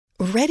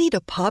Ready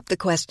to pop the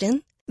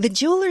question? The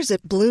jewelers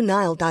at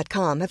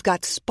BlueNile.com have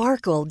got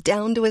sparkle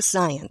down to a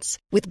science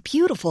with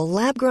beautiful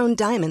lab-grown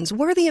diamonds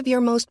worthy of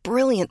your most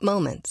brilliant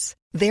moments.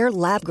 Their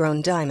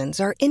lab-grown diamonds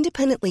are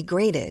independently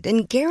graded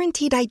and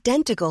guaranteed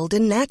identical to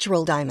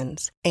natural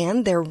diamonds,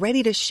 and they're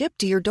ready to ship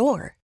to your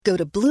door. Go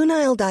to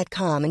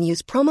BlueNile.com and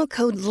use promo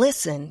code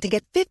LISTEN to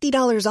get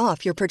 $50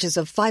 off your purchase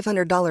of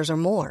 $500 or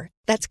more.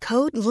 That's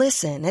code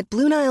LISTEN at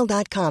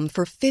BlueNile.com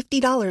for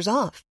 $50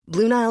 off.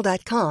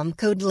 BlueNile.com,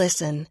 code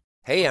LISTEN.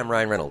 Hey, I'm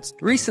Ryan Reynolds.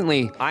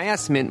 Recently, I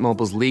asked Mint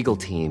Mobile's legal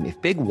team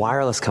if big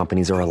wireless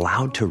companies are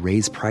allowed to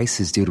raise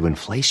prices due to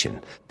inflation.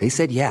 They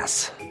said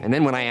yes. And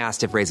then when I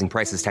asked if raising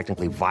prices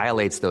technically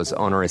violates those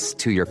onerous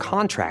two-year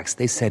contracts,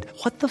 they said,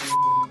 "What the f***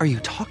 are you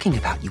talking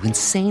about, you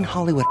insane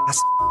Hollywood ass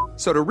f-?"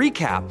 So to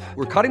recap,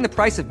 we're cutting the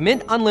price of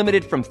Mint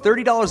Unlimited from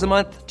 $30 a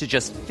month to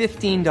just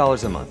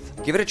 $15 a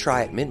month. Give it a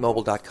try at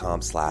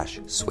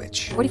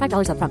mintmobile.com/switch.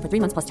 $45 up front for 3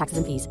 months plus taxes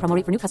and fees. Promo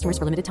rate for new customers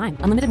for limited time.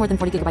 Unlimited more than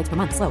 40 gigabytes per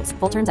month. Slows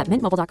full terms at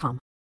mintmobile.com.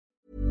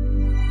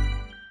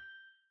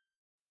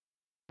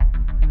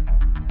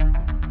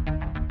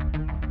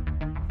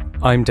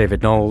 I'm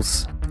David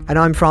Knowles. And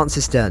I'm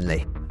Francis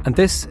Durnley. And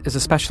this is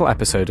a special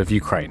episode of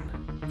Ukraine,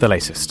 the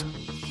latest.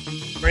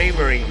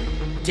 Bravery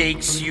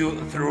takes you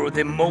through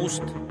the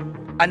most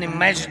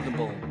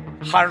unimaginable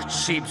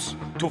hardships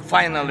to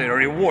finally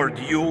reward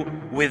you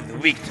with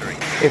victory.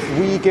 If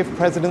we give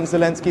President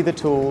Zelensky the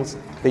tools,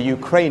 the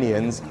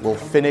Ukrainians will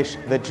finish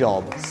the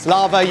job.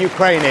 Slava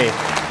Ukraini!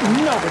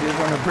 Nobody's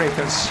going to break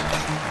us.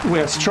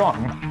 We're strong.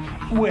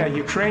 We're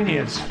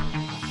Ukrainians.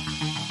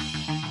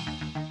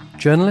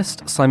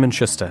 Journalist Simon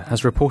Shuster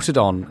has reported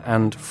on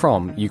and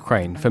from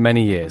Ukraine for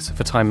many years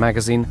for Time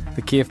magazine,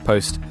 the Kiev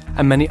Post,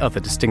 and many other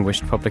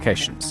distinguished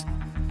publications.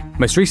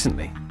 Most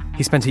recently,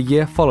 he spent a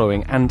year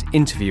following and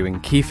interviewing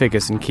key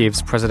figures in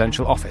Kiev's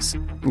presidential office,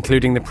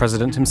 including the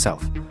president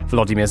himself,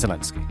 Volodymyr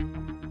Zelensky.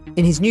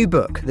 In his new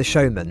book, The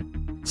Showman,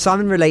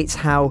 Simon relates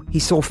how he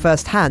saw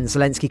firsthand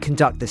Zelensky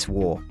conduct this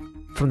war,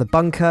 from the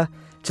bunker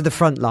to the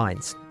front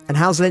lines, and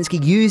how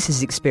Zelensky used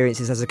his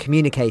experiences as a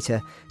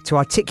communicator to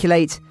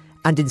articulate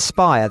and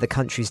inspire the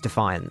country's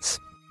defiance.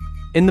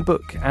 In the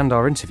book and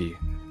our interview,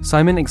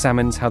 Simon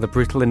examines how the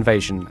brutal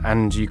invasion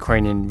and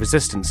Ukrainian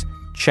resistance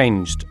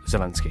changed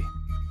Zelensky,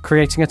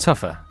 creating a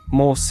tougher,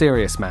 more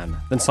serious man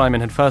than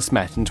Simon had first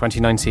met in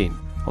 2019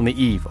 on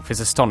the eve of his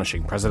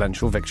astonishing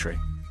presidential victory.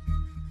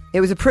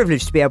 It was a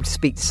privilege to be able to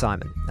speak to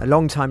Simon, a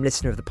long-time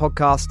listener of the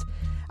podcast,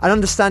 and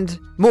understand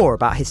more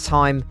about his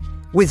time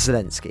with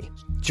Zelensky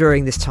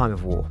during this time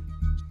of war.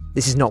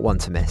 This is not one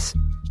to miss.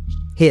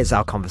 Here's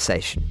our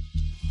conversation.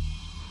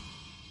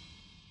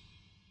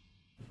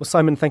 Well,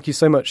 Simon, thank you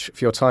so much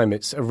for your time.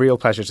 It's a real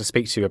pleasure to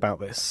speak to you about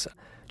this.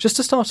 Just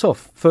to start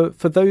off, for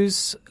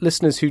those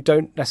listeners who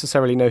don't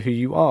necessarily know who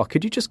you are,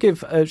 could you just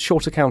give a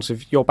short account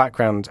of your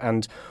background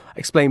and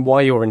explain why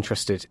you're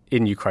interested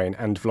in Ukraine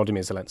and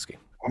Volodymyr Zelensky?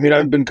 I mean,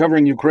 I've been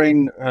covering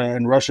Ukraine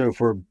and Russia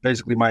for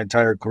basically my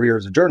entire career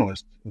as a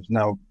journalist. It's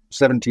now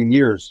 17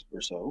 years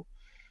or so.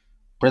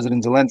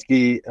 President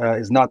Zelensky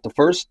is not the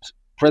first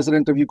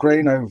president of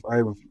Ukraine I've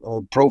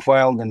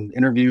profiled and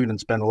interviewed and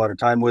spent a lot of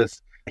time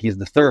with. He's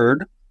the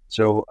third.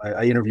 So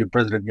I interviewed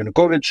President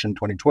Yanukovych in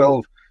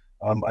 2012.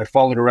 I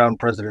followed around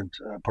President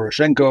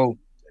Poroshenko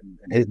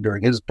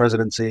during his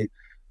presidency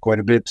quite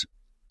a bit.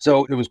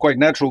 So it was quite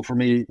natural for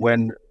me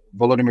when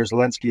Volodymyr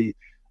Zelensky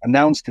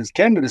announced his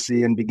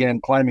candidacy and began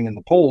climbing in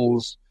the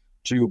polls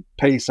to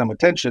pay some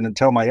attention and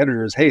tell my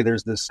editors, hey,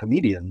 there's this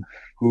comedian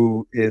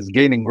who is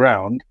gaining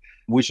ground.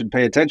 We should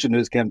pay attention to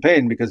his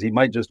campaign because he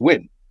might just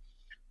win.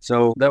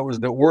 So that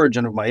was the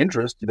origin of my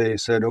interest. They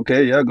said,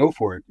 okay, yeah, go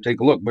for it. Take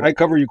a look. But I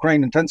cover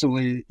Ukraine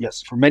intensively,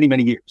 yes, for many,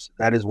 many years.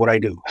 That is what I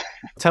do.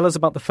 Tell us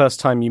about the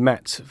first time you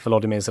met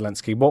Volodymyr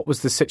Zelensky. What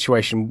was the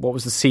situation? What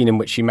was the scene in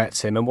which you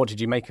met him? And what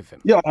did you make of him?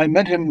 Yeah, I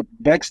met him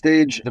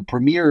backstage, the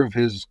premiere of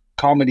his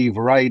comedy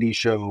variety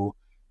show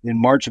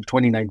in March of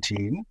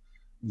 2019.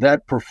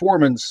 That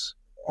performance,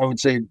 I would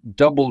say,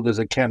 doubled as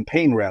a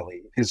campaign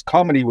rally. His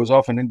comedy was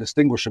often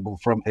indistinguishable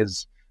from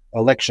his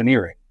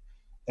electioneering.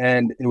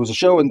 And it was a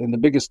show in the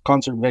biggest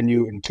concert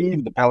venue in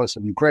Kyiv, the Palace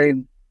of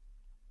Ukraine.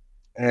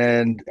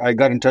 And I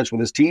got in touch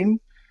with his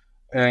team,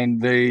 and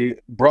they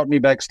brought me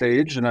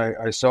backstage, and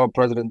I saw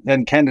President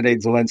and candidate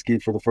Zelensky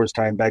for the first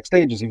time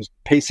backstage as he was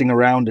pacing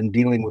around and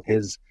dealing with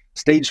his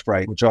stage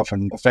fright, which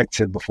often affects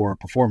him before a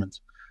performance.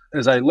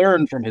 As I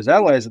learned from his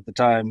allies at the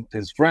time,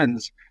 his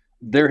friends,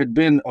 there had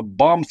been a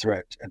bomb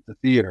threat at the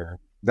theater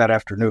that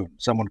afternoon.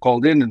 Someone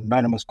called in, an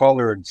anonymous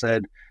caller, and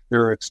said,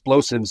 there are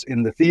explosives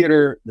in the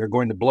theater. They're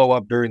going to blow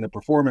up during the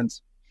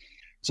performance.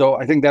 So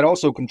I think that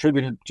also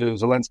contributed to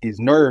Zelensky's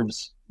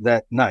nerves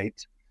that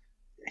night.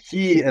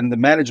 He and the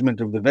management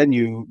of the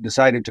venue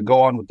decided to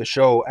go on with the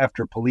show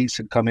after police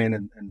had come in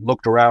and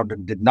looked around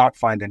and did not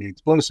find any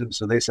explosives.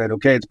 So they said,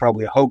 okay, it's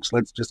probably a hoax.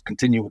 Let's just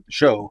continue with the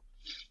show.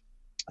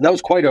 That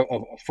was quite a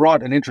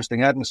fraught and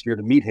interesting atmosphere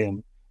to meet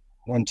him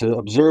and to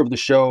observe the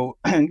show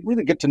and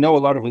really get to know a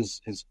lot of his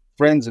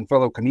friends and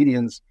fellow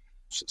comedians,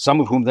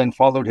 some of whom then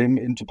followed him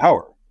into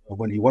power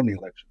when he won the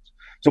elections.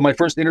 So my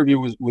first interview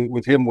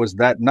with him was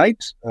that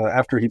night.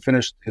 After he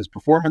finished his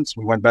performance,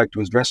 we went back to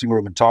his dressing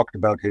room and talked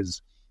about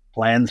his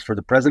plans for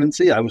the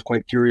presidency. I was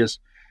quite curious.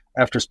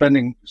 After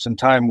spending some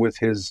time with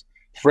his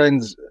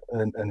friends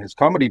and his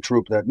comedy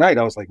troupe that night,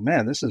 I was like,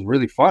 man, this is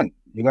really fun.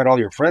 You got all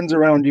your friends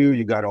around you.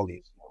 You got all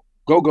these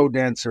go-go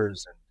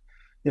dancers.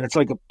 And it's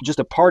like just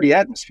a party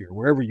atmosphere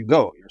wherever you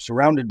go. You're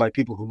surrounded by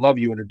people who love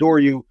you and adore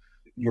you.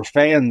 Your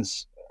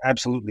fans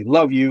absolutely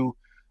love you.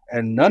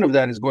 And none of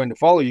that is going to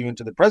follow you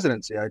into the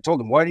presidency. I told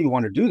him, why do you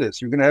want to do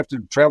this? You're going to have to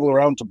travel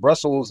around to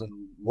Brussels and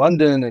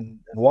London and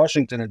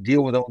Washington and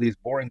deal with all these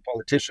boring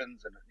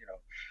politicians and,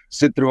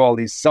 sit through all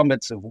these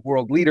summits of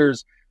world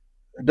leaders.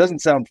 It doesn't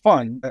sound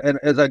fun. And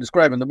as I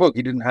describe in the book,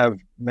 he didn't have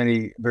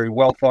many very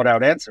well thought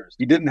out answers.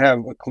 He didn't have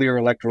a clear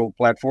electoral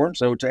platform.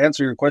 So to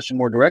answer your question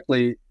more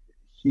directly,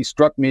 he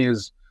struck me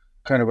as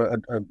kind of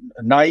a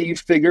naive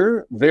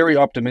figure, very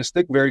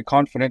optimistic, very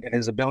confident in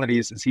his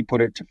abilities, as he put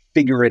it, to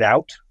figure it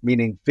out,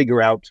 meaning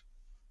figure out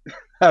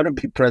how to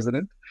be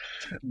president.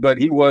 But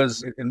he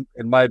was, in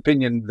my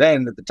opinion,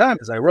 then at the time,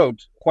 as I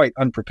wrote, quite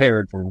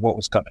unprepared for what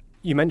was coming.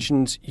 You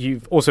mentioned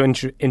you've also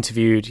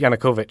interviewed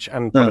Yanukovych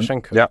and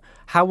Poroshenko. Yeah.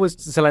 How was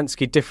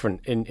Zelensky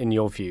different in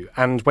your view?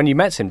 And when you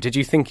met him, did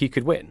you think he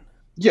could win?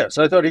 Yes,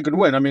 I thought he could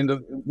win. I mean,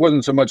 it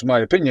wasn't so much my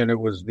opinion. It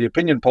was the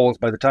opinion polls.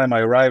 By the time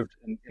I arrived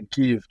in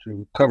Kyiv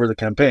to cover the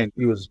campaign,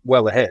 he was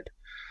well ahead.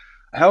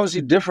 How is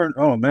he different?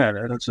 Oh, man,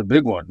 that's a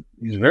big one.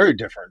 He's very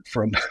different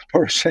from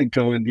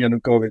Poroshenko and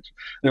Yanukovych.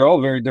 They're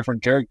all very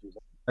different characters.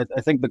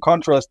 I think the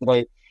contrast that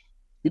I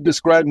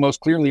described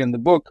most clearly in the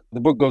book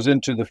goes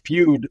into the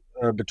feud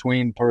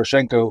between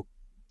Poroshenko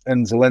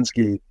and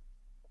Zelensky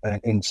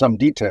in some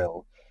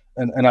detail.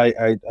 And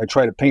I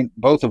try to paint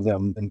both of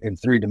them in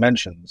three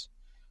dimensions.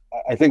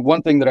 I think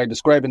one thing that I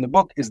describe in the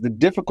book is the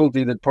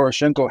difficulty that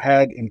Poroshenko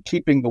had in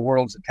keeping the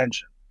world's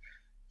attention.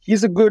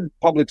 He's a good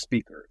public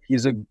speaker.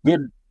 He's a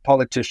good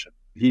politician.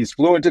 He's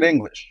fluent in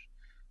English.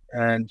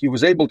 And he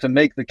was able to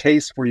make the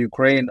case for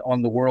Ukraine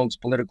on the world's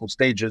political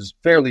stages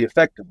fairly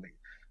effectively.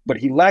 But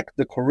he lacked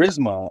the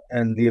charisma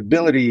and the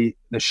ability,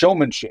 the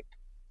showmanship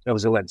of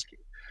Zelensky.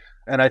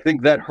 And I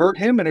think that hurt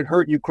him, and it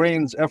hurt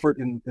Ukraine's effort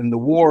in the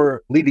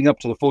war leading up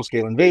to the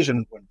full-scale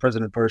invasion when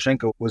President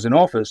Poroshenko was in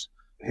office.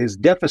 His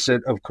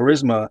deficit of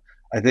charisma,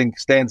 I think,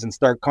 stands in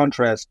stark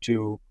contrast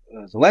to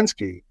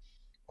Zelensky,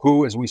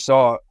 who, as we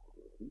saw,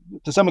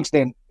 to some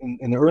extent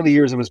in the early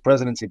years of his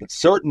presidency, but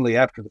certainly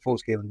after the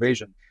full-scale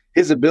invasion,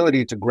 his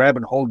ability to grab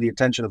and hold the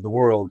attention of the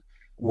world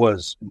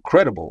was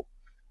incredible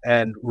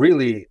and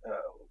really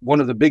one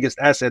of the biggest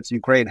assets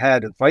Ukraine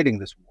had in fighting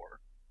this war.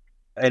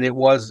 And it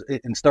was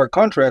in stark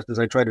contrast, as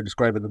I try to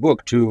describe in the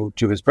book, to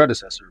his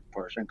predecessor,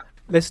 Poroshenko.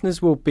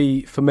 Listeners will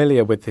be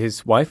familiar with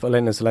his wife,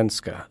 Olena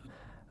Zelenska.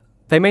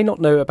 They may not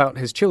know about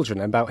his children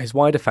and about his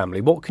wider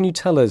family. What can you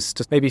tell us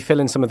to maybe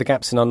fill in some of the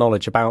gaps in our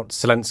knowledge about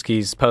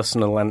Zelensky's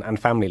personal and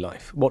family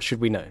life? What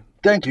should we know?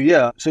 Thank you.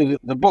 Yeah. So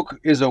the book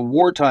is a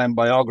wartime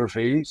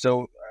biography.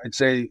 So I'd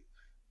say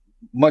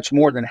much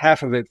more than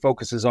half of it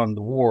focuses on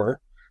the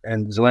war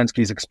and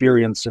Zelensky's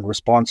experience and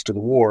response to the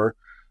war.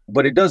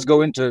 But it does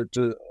go into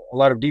a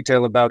lot of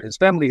detail about his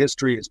family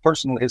history, his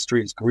personal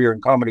history, his career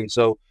in comedy.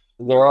 So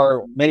there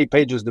are many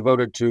pages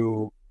devoted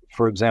to,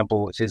 for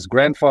example, his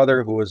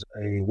grandfather, who was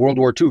a World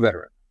War II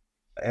veteran.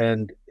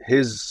 And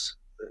his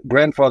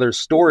grandfather's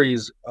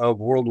stories of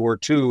World War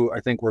II, I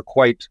think, were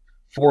quite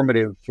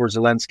formative for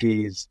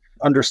Zelensky's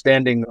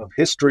understanding of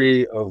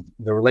history, of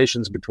the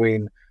relations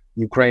between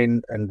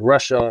Ukraine and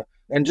Russia,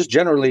 and just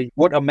generally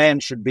what a man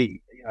should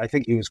be. I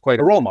think he was quite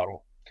a role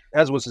model,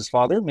 as was his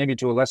father, maybe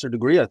to a lesser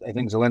degree. I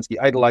think Zelensky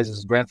idolizes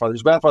his grandfather.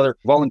 His grandfather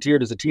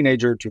volunteered as a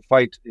teenager to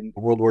fight in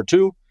World War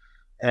II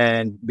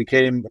and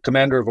became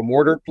commander of a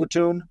mortar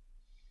platoon.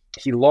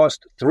 He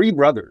lost 3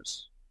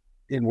 brothers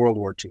in World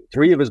War II.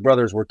 3 of his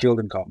brothers were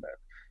killed in combat.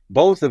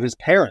 Both of his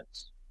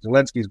parents,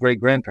 Zelensky's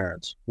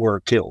great-grandparents,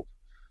 were killed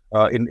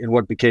in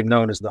what became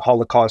known as the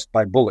Holocaust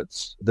by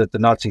bullets that the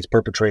Nazis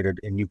perpetrated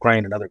in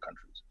Ukraine and other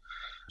countries.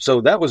 So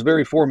that was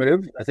very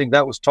formative. I think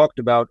that was talked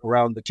about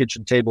around the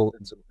kitchen table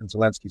in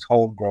Zelensky's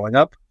home growing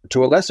up.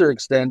 To a lesser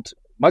extent,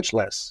 much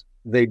less,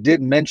 they did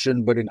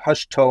mention, but in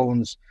hushed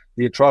tones,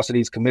 the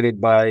atrocities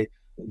committed by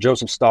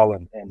Joseph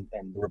Stalin and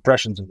the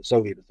repressions of the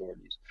Soviet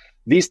authorities.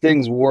 These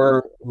things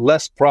were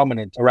less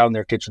prominent around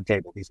their kitchen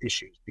table, these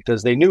issues,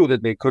 because they knew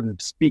that they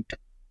couldn't speak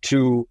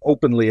too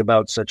openly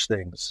about such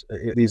things.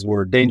 These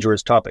were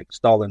dangerous topics,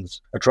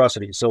 Stalin's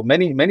atrocities. So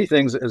many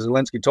things, as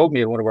Zelensky told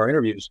me in one of our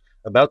interviews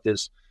about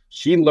this,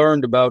 he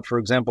learned about, for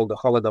example, the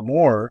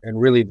Holodomor and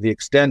really the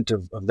extent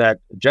of that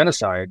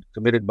genocide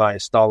committed by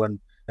Stalin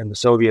and the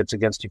Soviets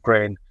against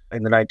Ukraine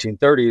in the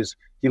 1930s.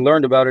 He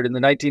learned about it in the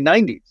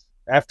 1990s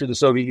after the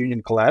Soviet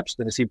Union collapsed.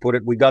 And as he put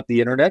it, we got the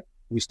internet,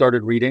 we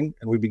started reading,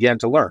 and we began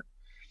to learn.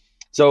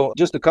 So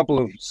just a couple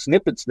of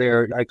snippets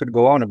there. I could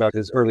go on about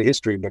his early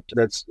history, but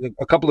that's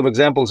a couple of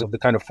examples of the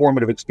kind of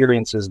formative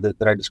experiences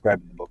that I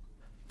described in the book.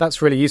 That's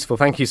really useful.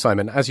 Thank you,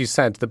 Simon. As you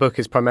said, the book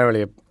is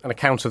primarily an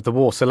account of the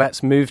war, so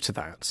let's move to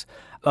that.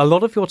 A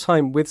lot of your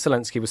time with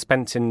Zelensky was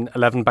spent in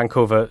 11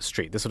 Bankova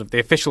Street, the sort of the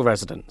official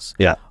residence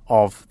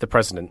of the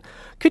president.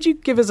 Could you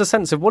give us a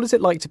sense of what is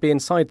it like to be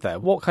inside there?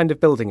 What kind of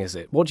building is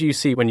it? What do you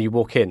see when you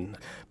walk in?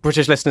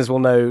 British listeners will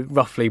know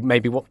roughly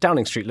maybe what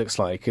Downing Street looks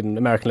like, and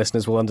American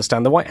listeners will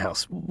understand the White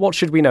House. What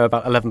should we know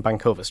about 11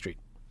 Bankova Street?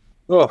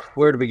 Oh,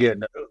 where to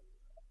begin?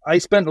 I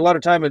spent a lot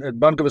of time at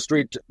Bankova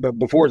Street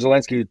before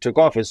Zelensky took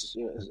office.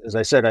 As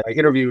I said, I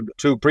interviewed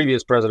 2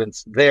 previous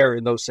presidents there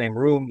in those same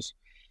rooms.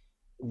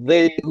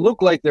 They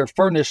look like they're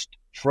furnished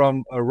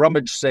from a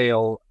rummage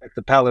sale at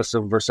the Palace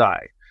of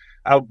Versailles,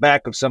 out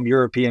back of some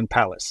European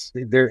palace.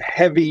 They're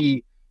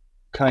heavy,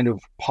 kind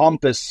of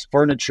pompous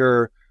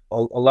furniture, a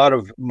lot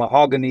of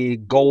mahogany,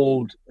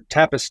 gold,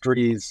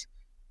 tapestries,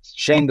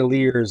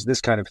 chandeliers,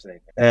 this kind of thing.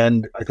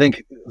 And I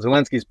think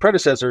Zelensky's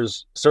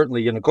predecessors,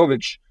 certainly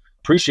Yanukovych,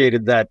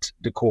 appreciated that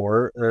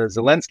decor.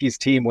 Zelensky's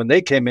team, when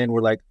they came in,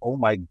 were like, oh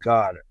my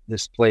God,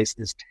 this place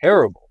is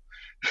terrible.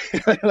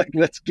 Like,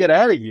 let's get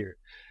out of here.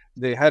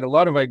 They had a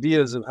lot of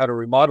ideas of how to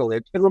remodel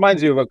it. It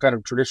reminds you of a kind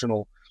of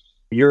traditional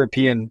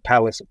European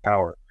palace of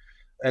power.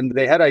 And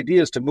they had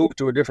ideas to move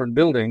to a different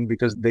building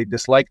because they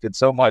disliked it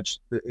so much.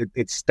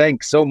 It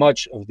stank so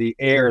much of the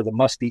air, the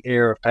musty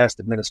air of past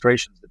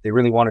administrations, that they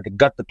really wanted to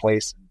gut the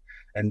place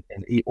and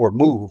or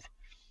move.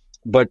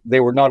 But they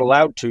were not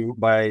allowed to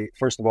by,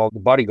 first of all, the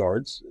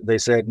bodyguards. They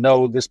said,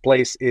 no, this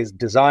place is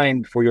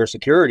designed for your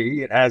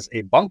security. It has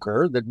a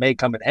bunker that may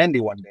come in handy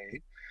one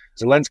day.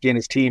 Zelensky and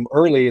his team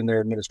early in their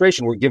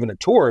administration were given a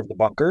tour of the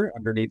bunker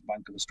underneath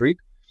Bankova Street,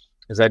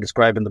 as I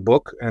describe in the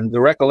book. And the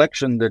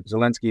recollection that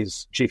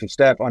Zelensky's chief of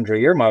staff,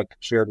 Andrei Yermak,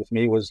 shared with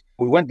me was,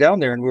 we went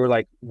down there and we were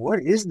like, what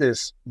is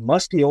this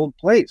musty old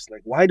place?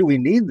 Like, why do we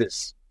need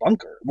this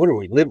bunker?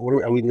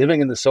 Are we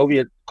living in the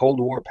Soviet Cold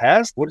War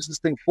past? What is this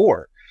thing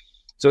for?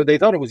 So they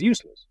thought it was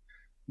useless.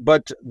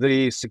 But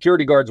the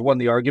security guards won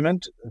the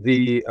argument.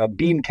 The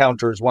bean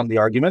counters won the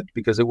argument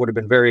because it would have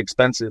been very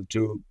expensive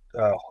to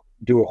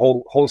do a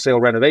wholesale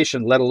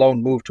renovation, let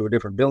alone move to a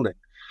different building.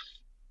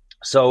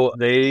 So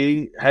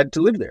they had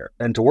to live there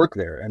and to work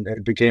there, and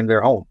it became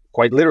their home,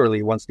 quite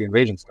literally, once the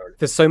invasion started.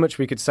 There's so much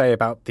we could say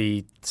about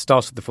the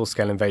start of the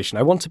full-scale invasion.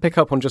 I want to pick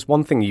up on just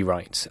one thing you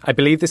write. I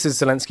believe this is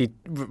Zelensky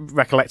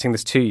recollecting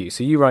this to you.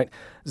 So you write,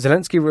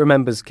 Zelensky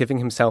remembers giving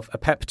himself a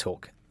pep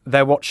talk.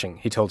 They're watching,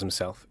 he told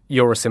himself.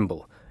 You're a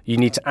symbol. You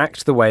need to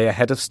act the way a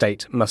head of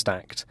state must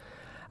act.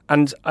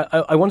 And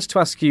I wanted to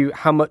ask you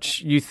how much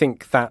you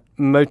think that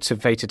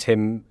motivated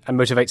him and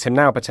motivates him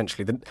now,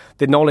 potentially.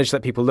 The knowledge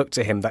that people look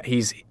to him, that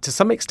he's, to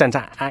some extent,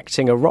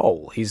 acting a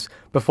role. He's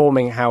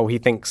performing how he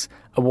thinks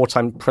a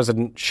wartime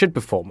president should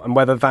perform, and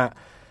whether that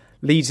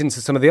leads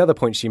into some of the other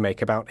points you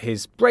make about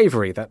his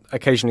bravery that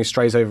occasionally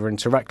strays over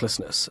into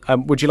recklessness.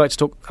 Would you like to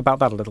talk about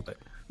that a little bit?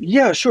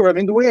 Yeah, sure. I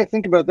mean, the way I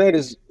think about that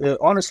is,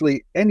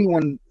 honestly,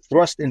 anyone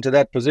thrust into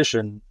that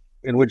position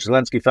in which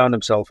Zelensky found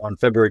himself on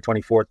February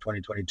 24th,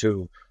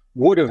 2022,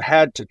 would have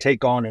had to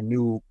take on a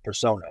new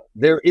persona.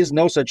 There is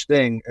no such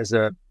thing as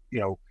a,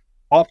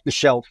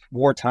 off-the-shelf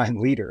wartime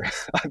leader.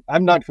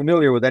 I'm not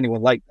familiar with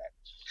anyone like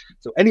that.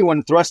 So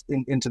anyone thrust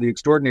into the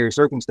extraordinary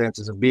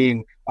circumstances of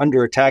being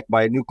under attack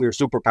by a nuclear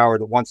superpower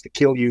that wants to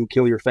kill you,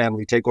 kill your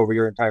family, take over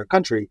your entire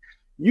country,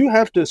 you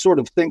have to sort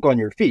of think on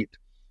your feet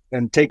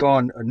and take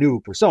on a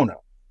new persona.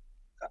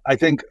 I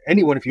think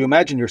anyone, if you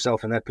imagine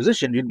yourself in that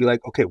position, you'd be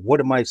like, okay, what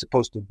am I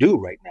supposed to do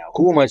right now?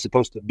 Who am I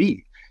supposed to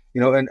be?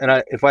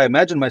 If I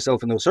imagine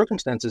myself in those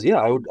circumstances,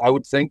 I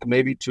would think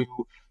maybe to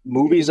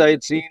movies I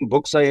had seen,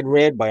 books I had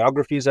read,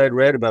 biographies I had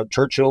read about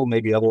Churchill,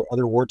 maybe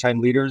other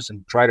wartime leaders,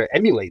 and try to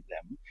emulate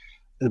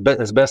them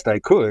as best I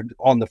could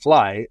on the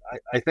fly.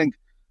 I think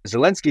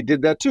Zelensky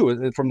did that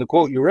too. From the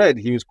quote you read,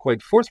 he was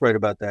quite forthright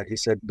about that. He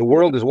said, the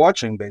world is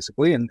watching,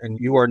 basically, and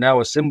you are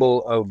now a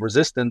symbol of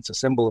resistance, a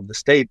symbol of the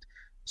state.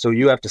 So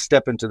you have to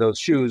step into those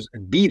shoes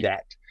and be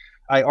that.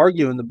 I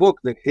argue in the book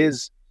that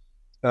his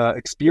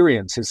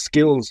experience, his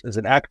skills as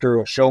an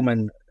actor, a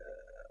showman,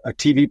 a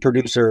TV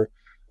producer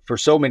for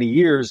so many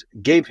years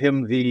gave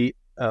him the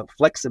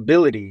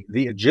flexibility,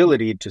 the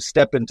agility to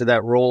step into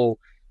that role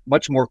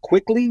much more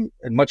quickly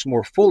and much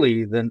more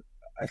fully than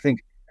I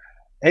think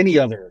any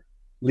other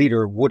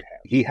leader would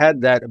have. He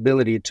had that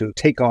ability to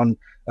take on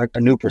a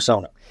new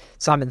persona.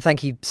 Simon,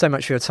 thank you so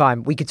much for your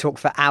time. We could talk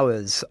for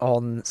hours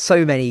on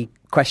so many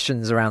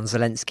questions around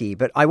Zelensky,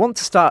 but I want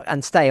to start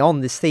and stay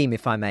on this theme,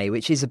 if I may,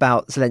 which is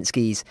about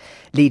Zelensky's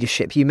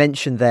leadership. You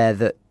mentioned there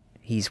that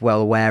he's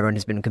well aware and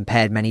has been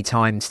compared many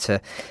times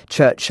to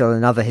Churchill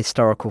and other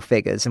historical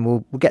figures, and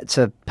we'll get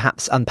to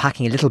perhaps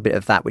unpacking a little bit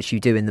of that, which you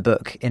do in the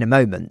book, in a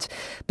moment.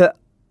 But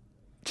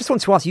just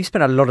want to ask, you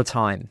spent a lot of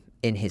time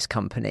in his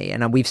company,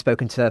 and we've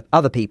spoken to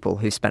other people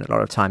who spent a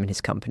lot of time in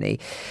his company,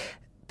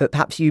 but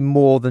perhaps you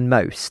more than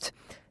most.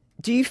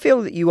 Do you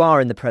feel that you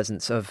are in the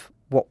presence of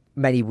what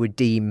many would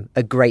deem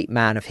a great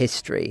man of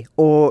history,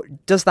 or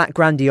does that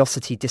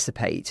grandiosity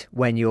dissipate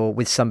when you're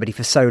with somebody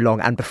for so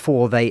long and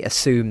before they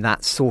assume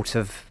that sort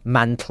of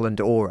mantle and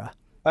aura?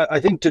 I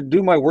think to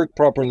do my work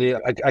properly,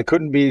 I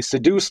couldn't be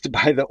seduced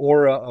by the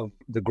aura of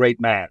the great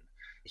man.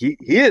 He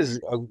is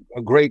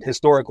a great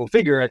historical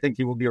figure. I think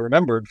he will be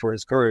remembered for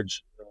his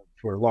courage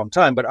for a long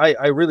time. But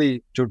I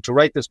really, to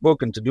write this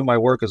book and to do my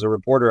work as a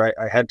reporter,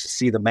 I had to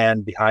see the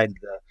man behind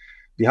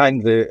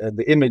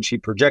the image he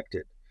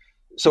projected.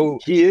 So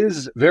he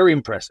is very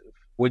impressive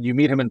when you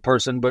meet him in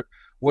person. But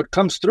what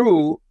comes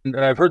through, and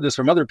I've heard this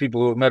from other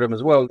people who have met him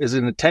as well, is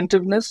an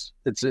attentiveness.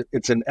 It's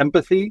an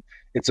empathy.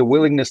 It's a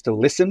willingness to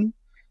listen.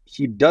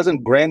 He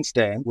doesn't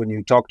grandstand when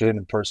you talk to him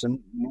in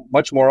person.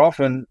 Much more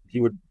often, he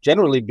would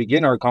generally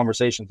begin our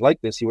conversations like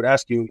this. He would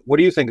ask you, what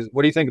do you think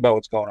about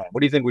what's going on?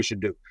 What do you think we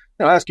should do?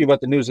 And I'll ask you about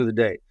the news of the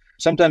day.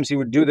 Sometimes he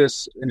would do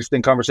this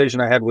interesting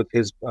conversation I had with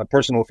his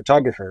personal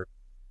photographer.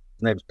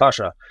 His name is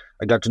Pasha.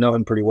 I got to know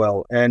him pretty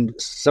well. And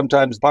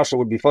sometimes Pasha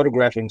would be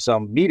photographing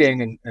some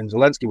meeting and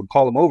Zelensky would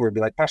call him over and be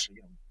like, Pasha,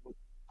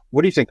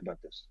 what do you think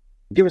about this?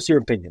 Give us your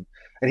opinion.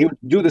 And he would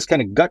do this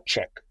kind of gut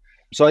check.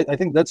 So I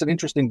think that's an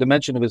interesting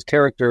dimension of his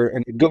character,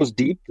 and it goes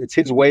deep. It's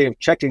his way of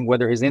checking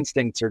whether his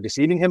instincts are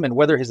deceiving him and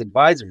whether his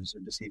advisors are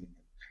deceiving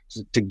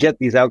him to get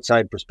these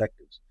outside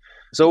perspectives.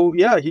 So,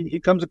 yeah, he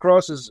comes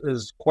across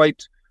as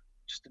quite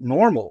just a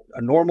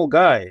normal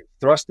guy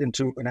thrust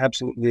into an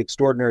absolutely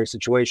extraordinary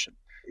situation.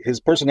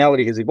 His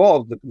personality has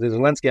evolved. The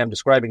Zelensky I'm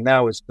describing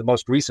now is the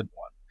most recent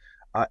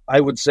one.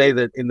 I would say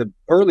that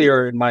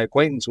earlier in my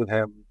acquaintance with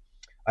him,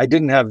 I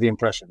didn't have the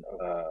impression of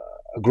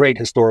a great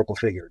historical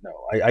figure. No,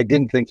 I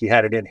didn't think he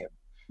had it in him,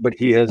 but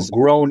he has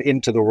grown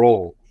into the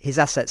role. His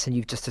assets, and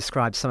you've just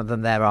described some of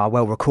them there, are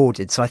well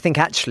recorded. So I think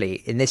actually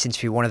in this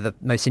interview, one of the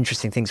most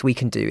interesting things we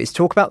can do is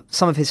talk about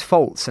some of his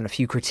faults and a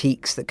few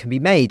critiques that can be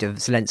made of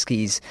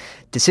Zelensky's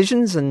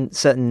decisions and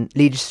certain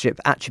leadership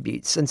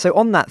attributes. And so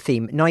on that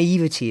theme,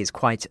 naivety is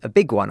quite a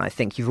big one. I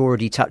think you've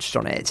already touched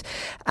on it.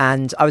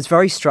 And I was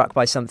very struck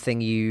by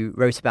something you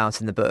wrote about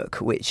in the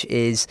book, which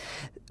is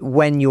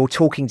when you're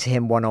talking to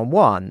him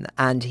one-on-one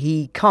and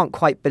he can't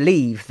quite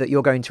believe that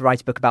you're going to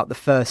write a book about the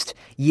first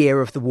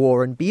year of the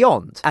war and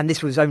beyond. And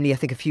this was only, I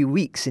think, a few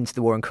weeks into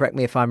the war, and correct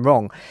me if I'm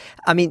wrong.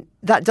 I mean,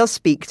 that does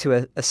speak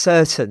to a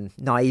certain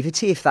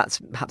naivety, if that's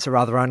perhaps a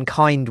rather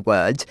unkind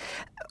word.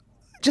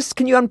 Just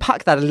can you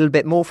unpack that a little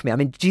bit more for me? I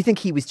mean, do you think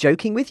he was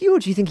joking with you, or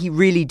do you think he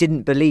really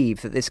didn't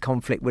believe that this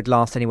conflict would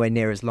last anywhere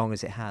near as long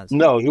as it has?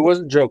 No, he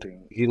wasn't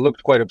joking. He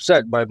looked quite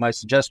upset by my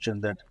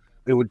suggestion that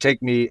it would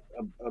take me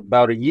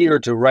about a year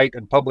to write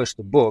and publish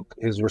the book.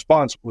 His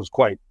response was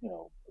quite,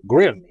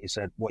 grim. He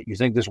said, "What, you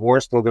think this war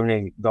is still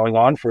going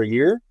on for a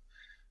year?"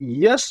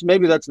 Yes,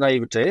 maybe that's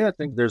naivete. I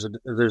think there's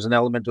an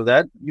element of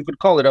that. You could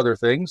call it other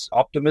things: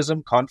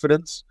 optimism,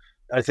 confidence.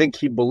 I think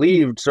he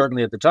believed,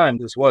 certainly at the time,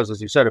 this was,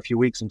 as you said, a few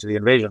weeks into the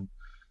invasion,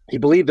 he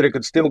believed that it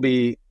could still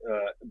be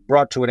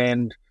brought to an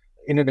end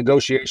in a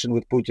negotiation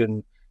with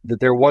Putin, that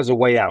there was a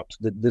way out,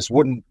 that this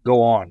wouldn't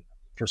go on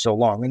for so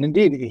long. And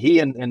indeed, he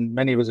and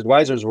many of his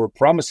advisors were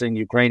promising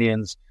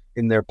Ukrainians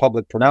in their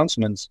public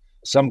pronouncements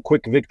some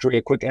quick victory,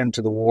 a quick end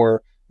to the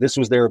war. This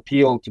was their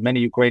appeal to many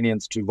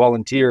Ukrainians to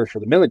volunteer for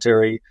the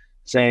military,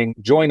 saying,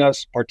 join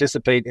us,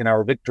 participate in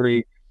our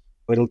victory.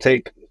 It'll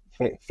take,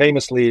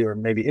 famously or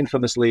maybe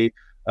infamously,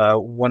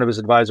 one of his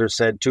advisors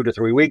said 2 to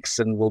 3 weeks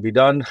and we'll be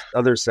done.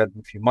 Others said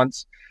a few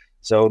months.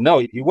 So no,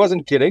 he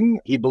wasn't kidding.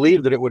 He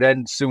believed that it would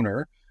end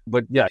sooner.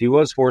 But yeah, he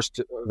was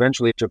forced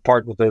eventually to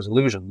part with those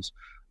illusions.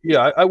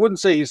 Yeah, I wouldn't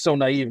say he's so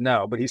naive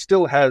now, but he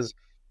still has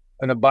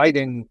an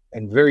abiding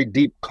and very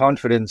deep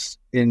confidence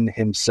in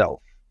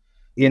himself,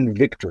 in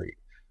victory.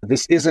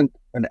 This isn't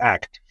an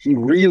act. He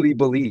really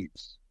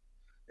believes.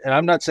 And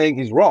I'm not saying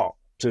he's wrong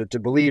to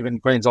believe in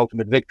Ukraine's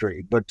ultimate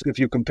victory. But if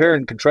you compare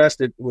and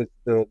contrast it with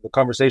the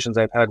conversations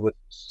I've had with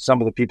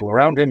some of the people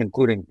around him,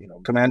 including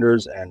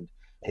commanders and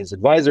his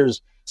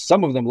advisors,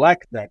 some of them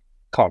lack that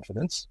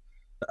confidence.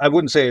 I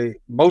wouldn't say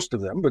most of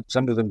them, but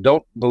some of them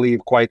don't believe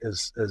quite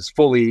as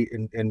fully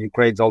in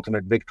Ukraine's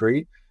ultimate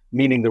victory,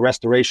 meaning the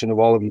restoration of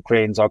all of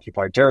Ukraine's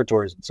occupied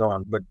territories and so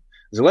on. But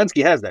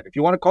Zelensky has that. If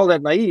you want to call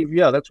that naive,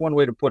 yeah, that's one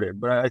way to put it.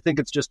 But I think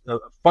it's just a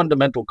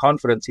fundamental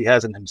confidence he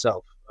has in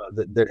himself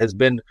that has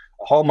been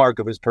a hallmark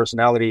of his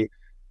personality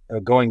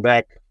going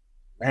back,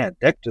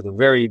 to the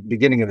very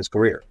beginning of his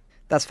career.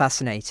 That's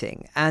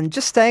fascinating. And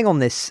just staying on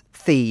this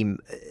theme,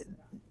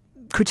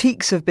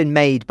 critiques have been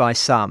made by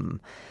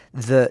some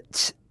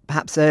that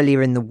perhaps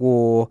earlier in the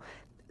war,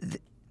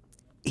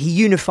 he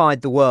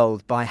unified the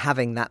world by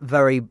having that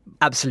very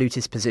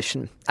absolutist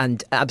position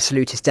and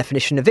absolutist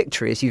definition of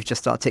victory, as you've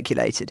just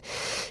articulated.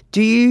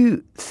 Do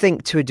you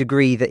think to a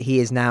degree that he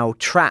is now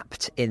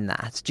trapped in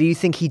that? Do you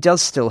think he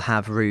does still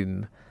have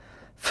room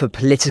for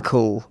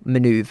political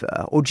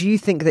manoeuvre? Or do you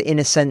think that in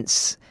a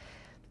sense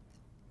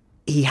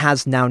he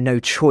has now no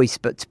choice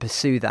but to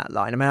pursue that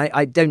line? I mean,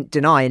 I don't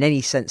deny in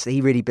any sense that he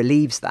really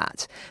believes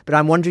that, but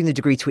I'm wondering the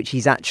degree to which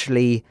he's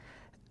actually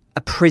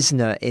a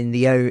prisoner in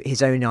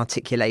his own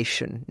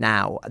articulation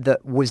now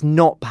that was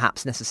not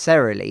perhaps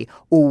necessarily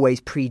always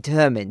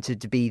predetermined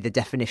to be the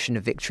definition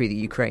of victory that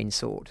Ukraine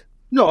sought.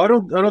 No, I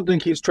don't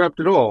think he's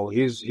trapped at all.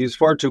 He's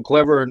far too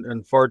clever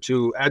and far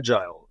too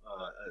agile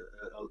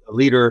a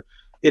leader.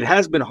 It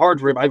has been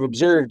hard for him. I've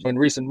observed in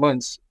recent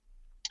months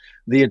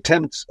the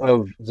attempts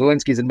of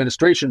Zelensky's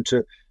administration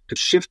to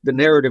shift the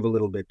narrative a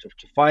little bit,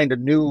 to find a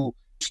new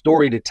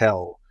story to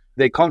tell.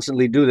 They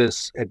constantly do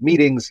this at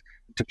meetings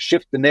to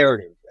shift the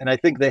narrative. And I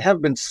think they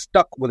have been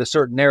stuck with a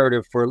certain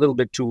narrative for a little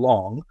bit too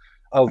long,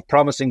 of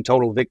promising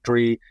total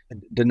victory,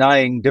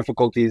 denying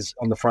difficulties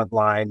on the front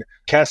line,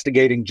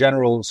 castigating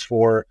generals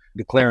for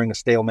declaring a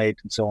stalemate,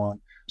 and so on.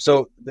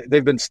 So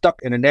they've been stuck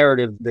in a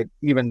narrative that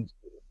even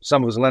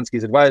some of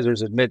Zelensky's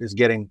advisors admit is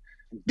getting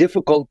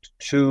difficult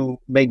to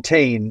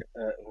maintain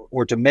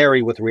or to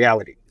marry with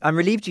reality. I'm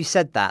relieved you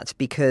said that,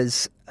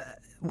 because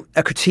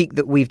a critique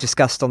that we've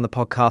discussed on the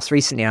podcast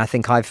recently, and I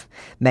think I've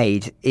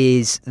made,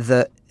 is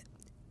that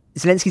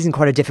Zelensky's in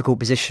quite a difficult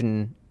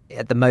position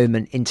at the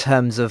moment in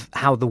terms of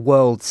how the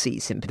world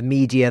sees him, the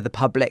media, the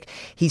public.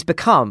 He's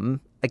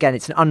become, again,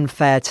 it's an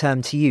unfair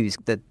term to use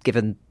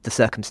given the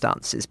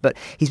circumstances, but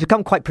he's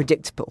become quite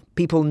predictable.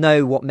 People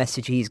know what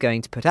message he's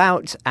going to put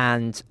out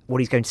and what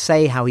he's going to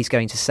say, how he's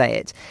going to say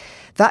it.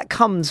 That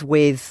comes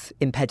with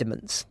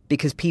impediments,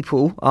 because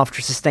people, after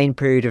a sustained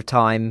period of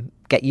time,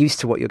 get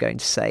used to what you're going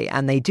to say,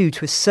 and they do,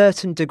 to a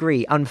certain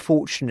degree,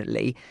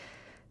 unfortunately,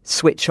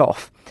 switch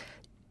off.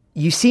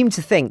 You seem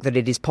to think that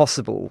it is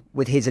possible,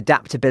 with his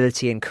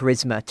adaptability and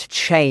charisma, to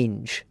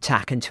change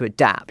tack and to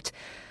adapt.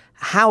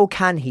 How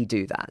can he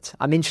do that?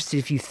 I'm interested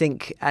if you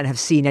think and have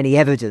seen any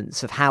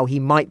evidence of how he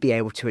might be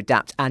able to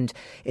adapt and,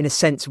 in a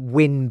sense,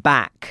 win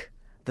back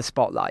the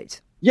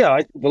spotlight. Yeah,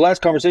 the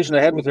last conversation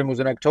I had with him was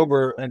in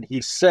October, and he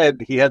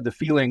said he had the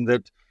feeling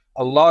that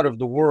a lot of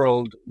the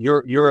world,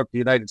 Europe, the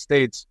United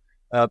States,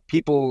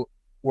 people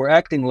were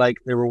acting like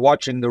they were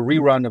watching the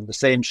rerun of the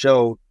same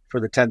show for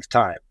the 10th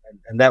time.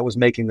 And that was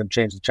making them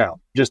change the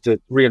channel. Just to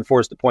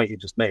reinforce the point you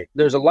just made.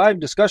 There's a live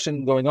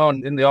discussion going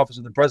on in the office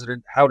of the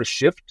president, how to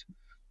shift,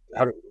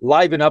 how to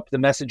liven up the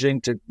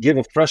messaging, to give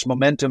a fresh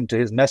momentum to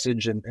his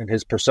message and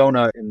his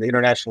persona in the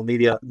international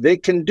media. They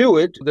can do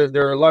it.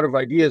 There are a lot of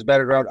ideas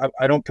batted around.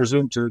 I don't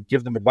presume to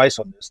give them advice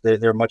on this.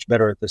 They're much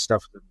better at this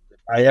stuff than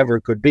I ever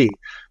could be.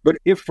 But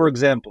if, for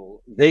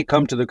example, they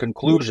come to the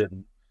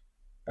conclusion,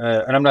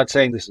 and I'm not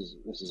saying this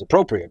is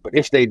appropriate, but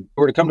if they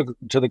were to come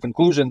to the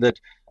conclusion that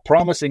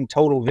promising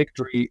total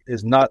victory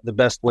is not the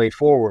best way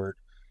forward,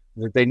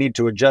 that they need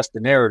to adjust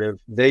the narrative,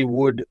 they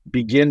would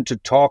begin to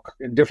talk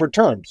in different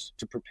terms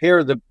to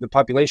prepare the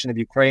population of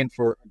Ukraine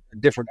for a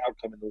different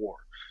outcome in the war.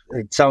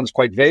 It sounds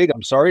quite vague.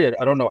 I'm sorry.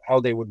 I don't know how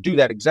they would do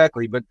that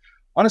exactly. But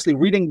honestly,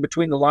 reading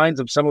between the lines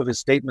of some of his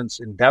statements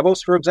in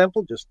Davos, for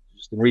example, just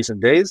in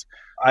recent days,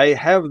 I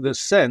have the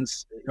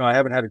sense, I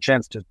haven't had a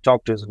chance to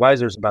talk to his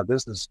advisors about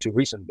this. This is too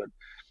recent, but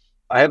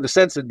I have the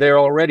sense that they're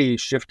already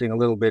shifting a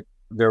little bit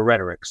their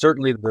rhetoric.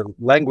 Certainly the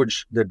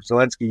language that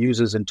Zelensky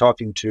uses in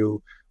talking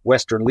to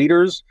Western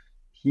leaders,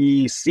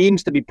 he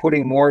seems to be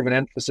putting more of an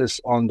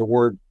emphasis on the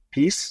word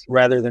peace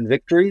rather than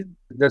victory.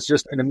 That's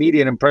just an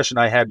immediate impression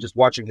I had just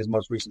watching his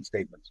most recent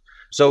statements.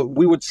 So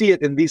we would see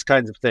it in these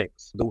kinds of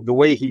things. The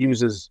way he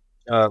uses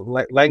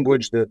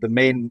language, the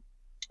main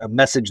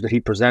message that he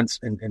presents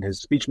in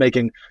his speech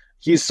making,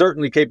 he's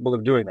certainly capable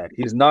of doing that.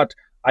 He's not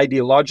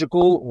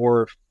ideological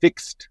or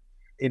fixed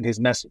in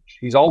his message.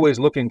 He's always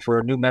looking for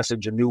a new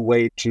message, a new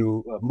way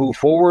to move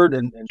forward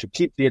and to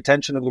keep the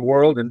attention of the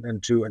world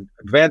and to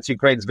advance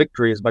Ukraine's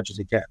victory as much as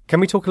he can. Can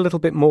we talk a little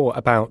bit more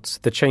about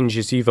the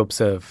changes you've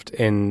observed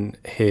in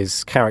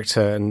his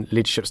character and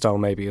leadership style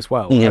maybe as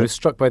well? Mm-hmm. I was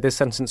struck by this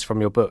sentence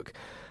from your book.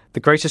 The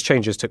greatest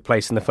changes took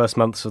place in the first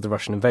months of the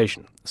Russian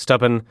invasion.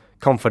 Stubborn,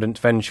 confident,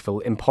 vengeful,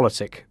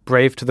 impolitic,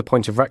 brave to the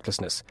point of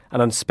recklessness,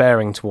 and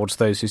unsparing towards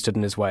those who stood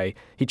in his way,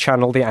 he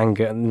channeled the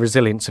anger and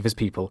resilience of his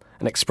people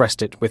and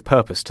expressed it with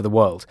purpose to the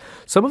world.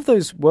 Some of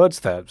those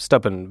words there,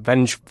 stubborn,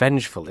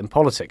 vengeful,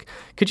 impolitic,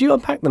 could you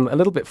unpack them a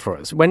little bit for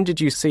us? When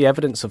did you see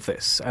evidence of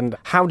this, and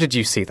how did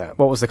you see that?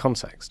 What was the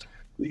context?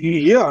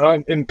 Yeah,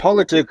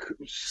 impolitic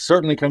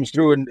certainly comes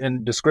through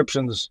in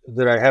descriptions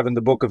that I have in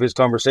the book of his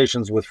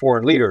conversations with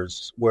foreign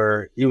leaders,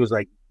 where he was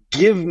like,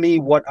 give me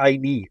what I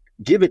need.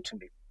 Give it to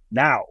me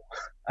now.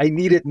 I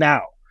need it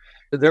now.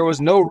 There was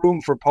no room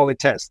for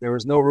politesse. There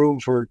was no room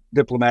for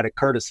diplomatic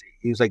courtesy.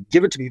 He was like,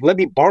 give it to me. Let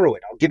me borrow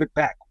it. I'll give it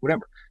back.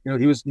 Whatever.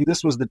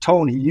 This was the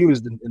tone he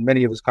used in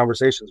many of his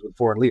conversations with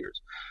foreign leaders.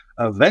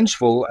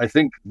 Vengeful, I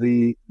think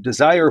the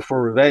desire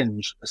for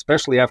revenge,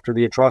 especially after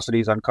the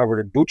atrocities uncovered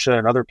in Bucha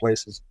and other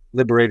places,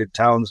 liberated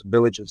towns,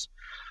 villages,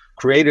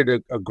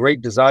 created a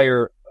great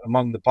desire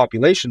among the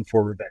population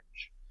for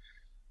revenge.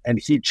 And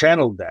he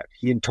channeled that.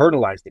 He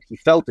internalized it. He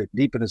felt it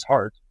deep in his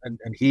heart, and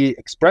he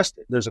expressed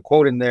it. There's a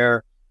quote in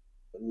there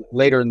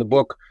later in the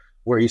book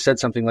where he said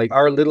something like,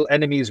 our little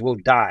enemies will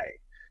die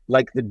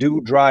like the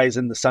dew dries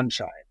in the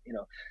sunshine.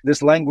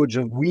 This language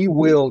of we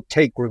will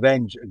take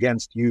revenge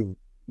against you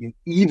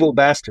evil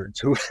bastards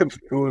who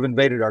have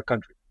invaded our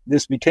country.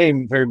 This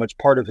became very much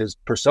part of his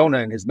persona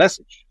and his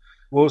message.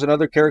 What was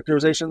another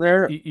characterization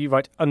there? You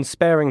write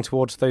unsparing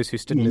towards those who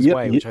stood in his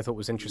way, which I thought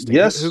was interesting.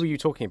 Yes. Who are you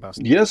talking about?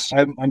 Yes,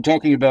 I'm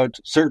talking about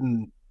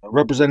certain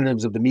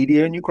representatives of the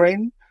media in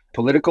Ukraine,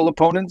 political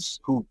opponents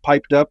who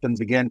piped up and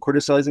began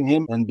criticizing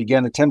him and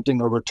began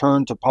attempting a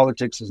return to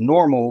politics as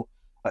normal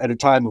at a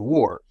time of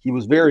war. He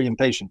was very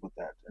impatient with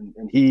that.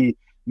 And he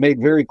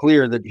made very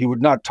clear that he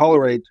would not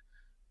tolerate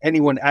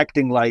anyone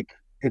acting like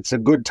it's a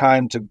good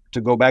time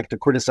to go back to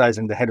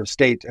criticizing the head of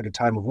state at a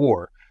time of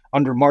war.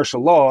 Under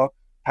martial law,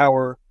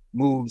 power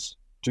moves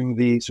to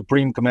the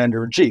supreme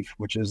commander-in-chief,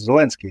 which is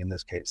Zelensky in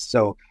this case.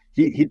 So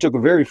he took a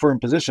very firm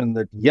position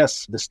that,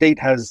 yes, the state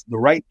has the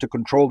right to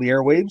control the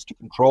airwaves,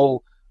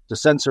 to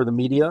censor the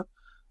media,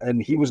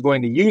 and he was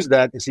going to use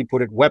that, as he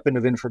put it, weapon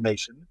of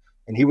information,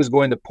 and he was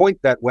going to point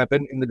that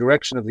weapon in the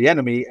direction of the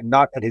enemy and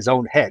not at his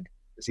own head,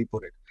 as he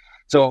put it.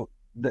 So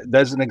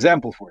there's an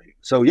example for you.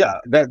 So yeah,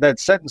 that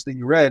sentence that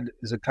you read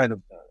is a kind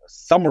of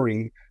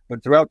summary,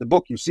 but throughout the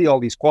book, you see all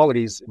these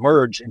qualities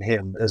emerge in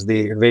him as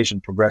the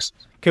invasion progresses.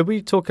 Could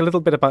we talk a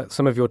little bit about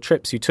some of your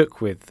trips you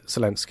took with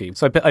Zelensky?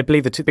 So I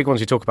believe the two big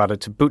ones you talk about are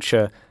to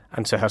Bucha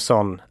and to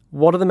Kherson.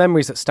 What are the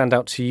memories that stand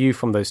out to you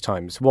from those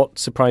times? What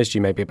surprised you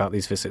maybe about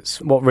these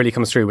visits? What really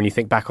comes through when you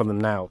think back on them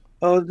now?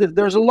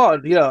 There's a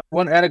lot, yeah.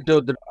 One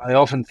anecdote that I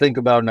often think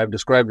about, and I've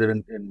described it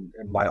in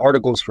my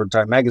articles for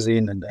Time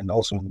magazine and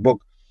also in the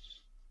book.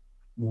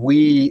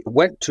 We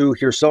went to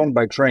Kherson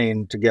by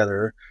train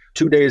together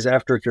 2 days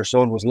after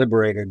Kherson was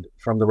liberated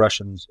from the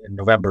Russians in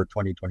November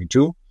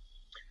 2022.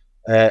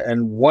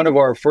 And one of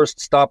our first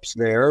stops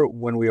there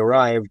when we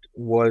arrived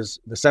was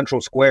the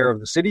central square of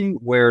the city,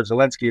 where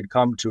Zelensky had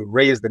come to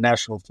raise the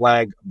national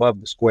flag above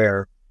the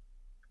square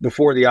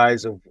before the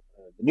eyes of the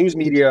news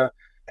media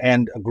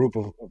and a group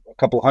of a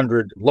couple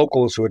hundred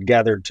locals who had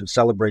gathered to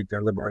celebrate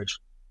their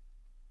liberation.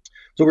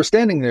 So we're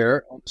standing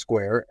there on the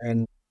square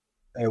and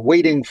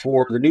waiting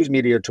for the news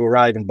media to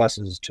arrive in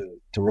buses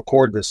to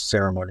record this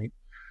ceremony.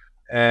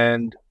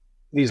 And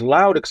these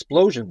loud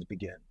explosions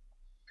begin.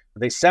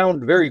 They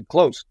sound very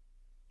close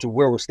to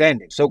where we're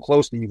standing, so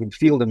close that you can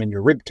feel them in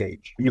your rib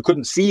cage. You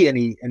couldn't see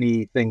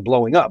anything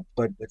blowing up,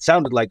 but it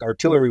sounded like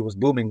artillery was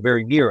booming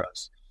very near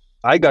us.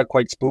 I got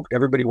quite spooked.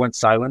 Everybody went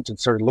silent and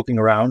started looking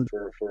around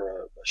for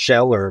a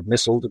shell or a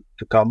missile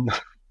to come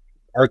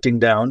arcing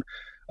down.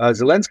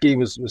 Zelensky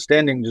was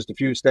standing just a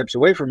few steps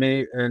away from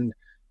me and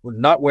was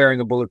not wearing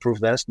a bulletproof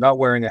vest, not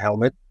wearing a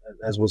helmet,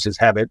 as was his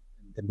habit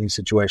in these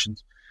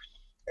situations.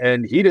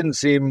 And he didn't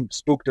seem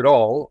spooked at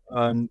all.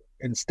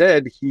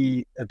 Instead,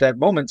 he, at that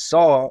moment,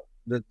 saw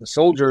that the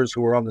soldiers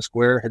who were on the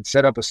square had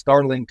set up a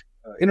Starlink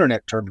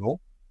internet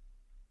terminal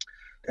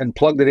and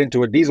plugged it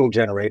into a diesel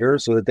generator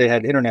so that they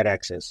had internet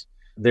access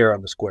there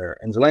on the square.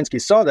 And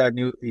Zelensky saw that,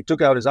 and he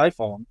took out his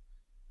iPhone,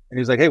 and he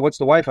was like, "Hey, what's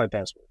the Wi-Fi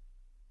password?"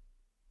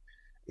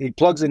 He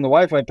plugs in the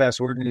Wi-Fi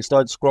password, and he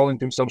starts scrolling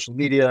through social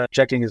media,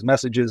 checking his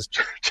messages,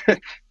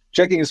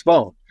 checking his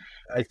phone.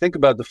 I think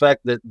about the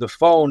fact that the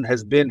phone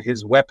has been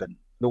his weapon,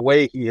 the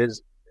way he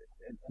has,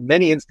 in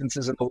many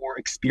instances in the war,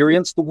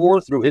 experienced the war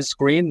through his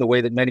screen, the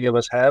way that many of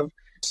us have,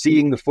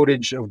 seeing the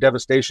footage of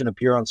devastation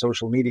appear on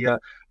social media.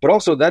 But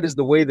also that is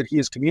the way that he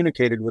has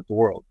communicated with the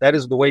world. That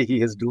is the way he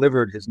has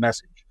delivered his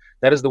message.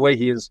 That is the way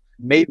he has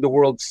made the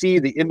world see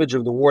the image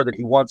of the war that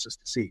he wants us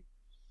to see.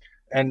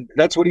 And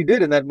that's what he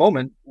did in that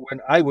moment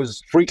when I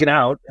was freaking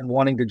out and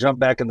wanting to jump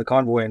back in the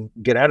convoy and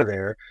get out of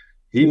there.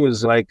 He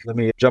was like, let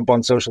me jump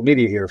on social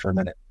media here for a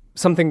minute.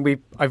 Something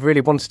I've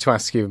really wanted to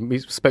ask you, we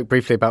spoke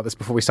briefly about this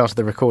before we started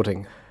the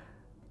recording.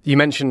 You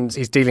mentioned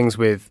his dealings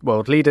with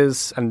world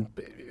leaders, and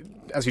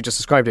as you just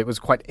described, it was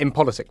quite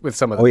impolitic with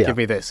some of them. Give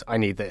me this, I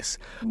need this.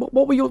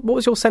 What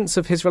was your sense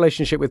of his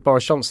relationship with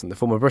Boris Johnson, the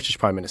former British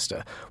Prime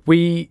Minister?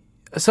 We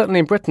certainly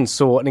in Britain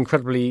saw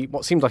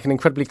what seemed like an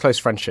incredibly close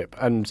friendship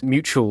and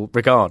mutual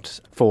regard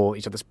for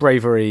each other's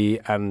bravery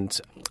and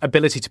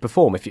ability to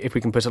perform, if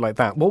we can put it like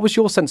that. What was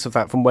your sense of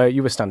that from where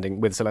you were standing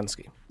with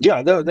Zelensky?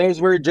 Yeah, that was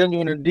very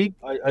genuine and deep.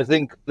 I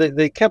think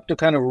they kept a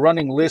kind of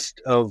running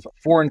list of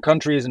foreign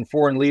countries and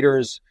foreign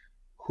leaders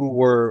who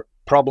were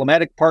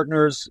problematic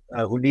partners,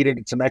 who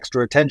needed some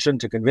extra attention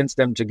to convince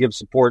them to give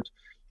support.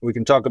 We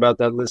can talk about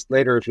that list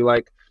later if you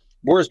like.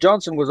 Boris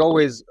Johnson was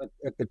always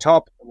at the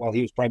top while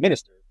he was prime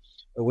minister.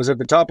 It was at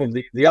the top of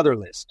the other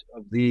list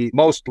of the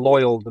most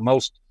loyal, the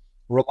most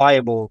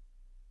reliable,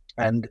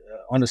 and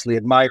honestly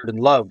admired and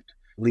loved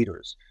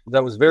leaders.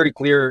 That was very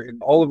clear in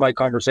all of my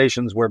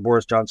conversations where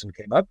Boris Johnson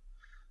came up.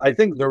 I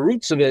think the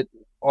roots of it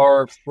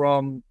are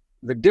from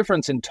the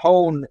difference in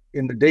tone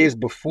in the days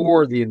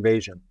before the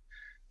invasion.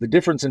 The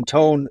difference in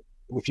tone,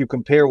 if you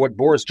compare what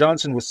Boris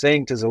Johnson was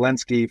saying to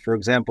Zelensky, for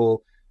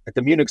example, at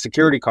the Munich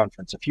Security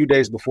Conference, a few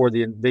days before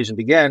the invasion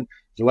began.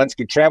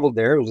 Zelensky traveled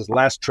there. It was his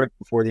last trip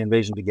before the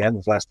invasion began,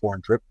 his last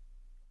foreign trip.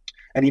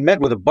 And he met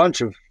with a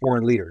bunch of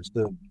foreign leaders,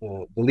 the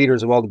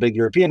leaders of all the big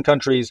European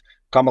countries.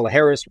 Kamala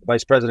Harris,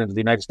 Vice President of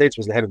the United States,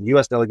 was the head of the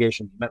U.S.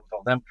 delegation. He met with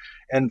all them.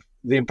 And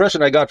the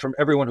impression I got from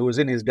everyone who was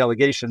in his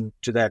delegation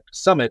to that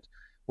summit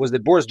was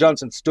that Boris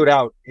Johnson stood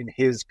out in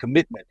his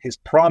commitment, his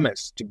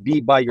promise to be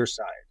by your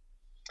side.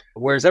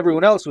 Whereas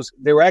everyone else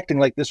they were acting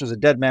like this was a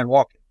dead man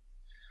walking,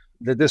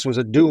 that this was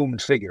a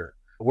doomed figure.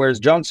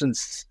 Whereas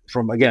Johnson's,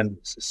 from, again,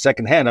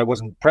 secondhand, I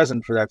wasn't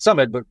present for that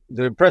summit, but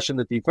the impression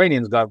that the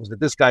Ukrainians got was that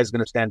this guy's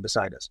going to stand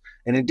beside us.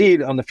 And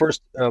indeed, on the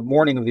first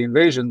morning of the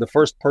invasion, the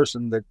first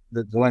person that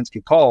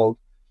Zelensky called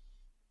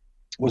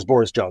was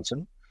Boris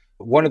Johnson.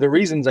 One of the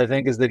reasons, I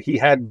think, is that he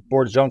had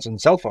Boris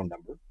Johnson's cell phone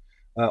number.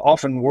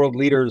 Often world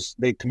leaders,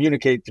 they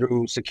communicate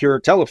through secure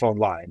telephone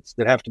lines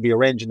that have to be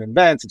arranged in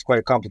advance. It's quite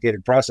a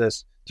complicated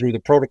process through the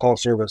protocol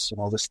service and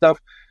all this stuff.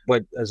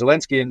 But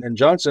Zelensky and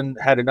Johnson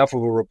had enough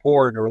of a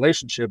rapport and a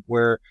relationship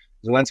where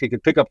Zelensky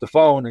could pick up the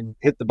phone and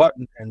hit the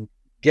button and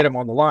get him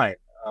on the line.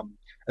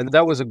 And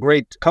that was a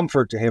great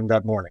comfort to him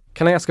that morning.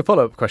 Can I ask a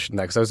follow-up question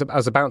there? Because I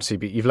was about to,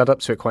 but you've led up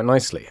to it quite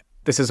nicely.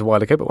 This is a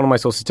while ago, but one of my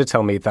sources did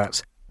tell me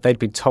that they'd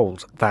been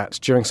told that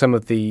during some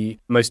of the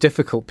most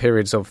difficult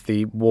periods of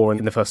the war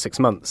in the first 6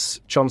 months,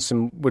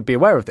 Johnson would be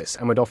aware of this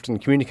and would often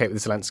communicate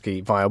with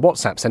Zelensky via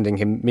WhatsApp, sending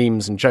him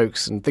memes and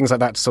jokes and things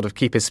like that to sort of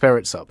keep his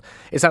spirits up.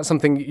 Is that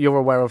something you're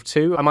aware of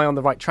too? Am I on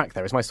the right track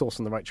there? Is my source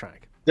on the right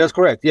track? That's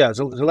correct. Yeah,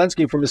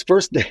 Zelensky, from his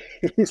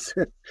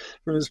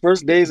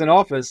first days in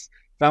office,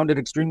 found it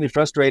extremely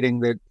frustrating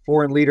that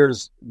foreign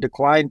leaders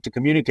declined to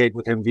communicate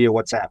with him via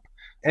WhatsApp.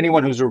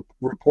 Anyone who's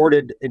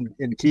reported in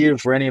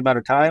Kyiv for any amount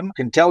of time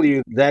can tell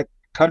you that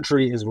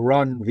country is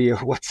run via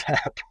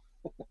WhatsApp.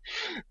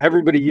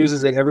 Everybody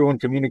uses it. Everyone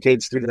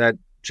communicates through that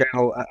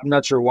channel. I'm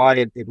not sure why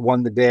it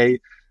won the day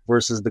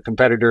versus the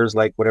competitors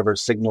like whatever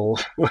Signal,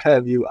 what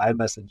have you,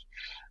 iMessage.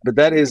 But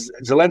that is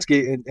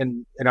Zelensky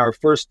in our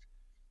first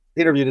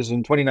interview, this was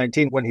in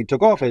 2019 when he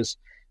took office.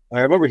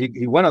 I remember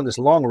he went on this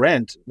long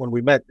rant when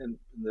we met on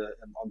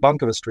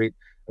Bankova Street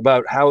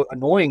about how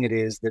annoying it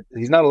is that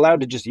he's not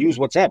allowed to just use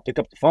WhatsApp, pick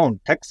up the phone,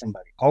 text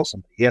somebody, call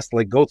somebody. He has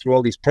to go through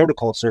all these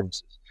protocol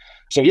services.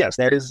 So yes,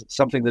 that is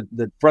something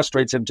that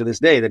frustrates him to this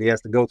day, that he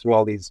has to go through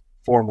all these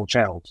formal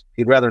channels.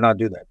 He'd rather not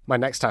do that. My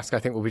next task, I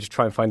think, will be to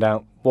try and find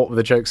out what were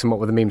the jokes and what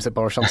were the memes that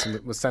Boris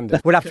Johnson was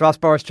sending. We'll have to ask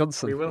Boris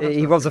Johnson.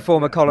 He was a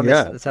former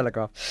columnist at The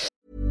Telegraph.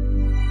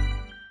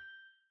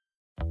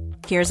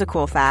 Here's a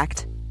cool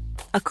fact.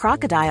 A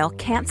crocodile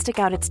can't stick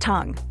out its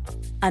tongue.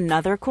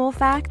 Another cool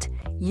fact,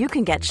 you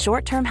can get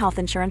short-term health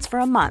insurance for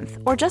a month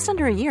or just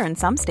under a year in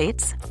some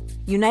states.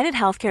 United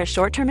Healthcare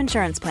short-term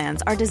insurance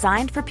plans are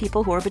designed for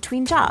people who are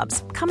between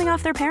jobs, coming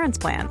off their parents'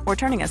 plan, or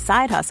turning a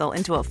side hustle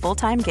into a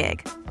full-time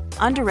gig.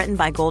 Underwritten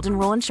by Golden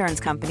Rule Insurance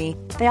Company,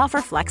 they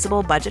offer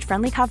flexible,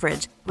 budget-friendly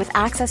coverage with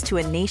access to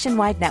a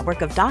nationwide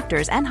network of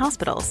doctors and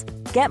hospitals.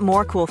 Get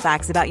more cool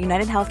facts about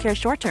United Healthcare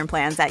short-term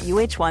plans at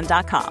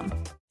uh1.com.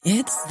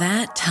 It's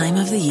that time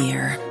of the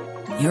year.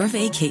 Your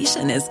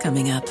vacation is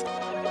coming up.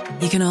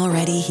 You can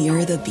already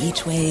hear the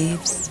beach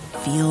waves,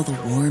 feel the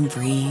warm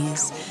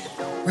breeze,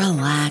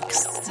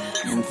 relax,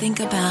 and think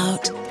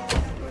about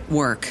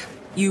work.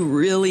 You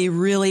really,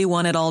 really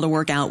want it all to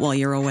work out while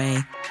you're away.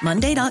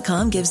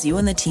 Monday.com gives you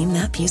and the team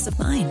that peace of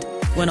mind.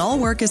 When all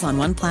work is on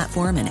one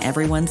platform and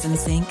everyone's in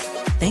sync,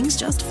 things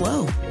just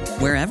flow.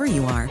 Wherever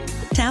you are,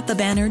 tap the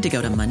banner to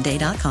go to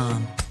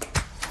Monday.com.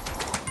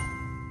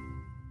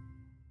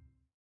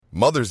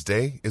 Mother's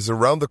Day is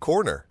around the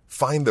corner.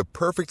 Find the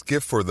perfect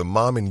gift for the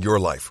mom in your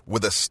life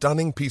with a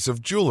stunning piece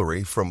of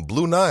jewelry from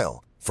Blue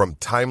Nile. From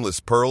timeless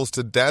pearls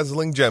to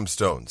dazzling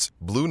gemstones,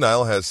 Blue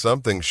Nile has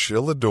something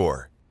she'll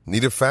adore.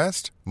 Need it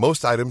fast?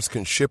 Most items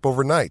can ship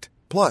overnight.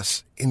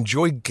 Plus,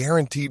 enjoy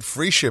guaranteed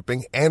free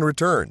shipping and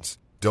returns.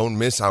 Don't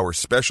miss our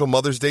special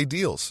Mother's Day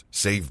deals.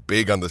 Save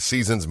big on the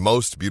season's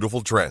most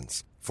beautiful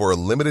trends. For a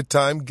limited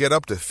time, get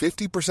up to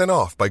 50%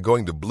 off by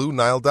going to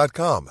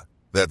BlueNile.com.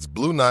 That's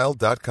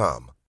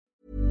BlueNile.com.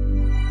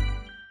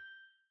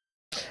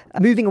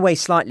 Moving away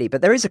slightly,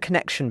 but there is a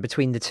connection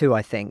between the two,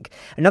 I think.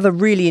 Another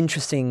really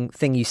interesting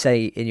thing you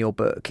say in your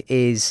book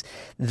is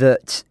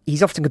that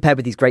he's often compared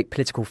with these great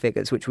political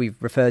figures, which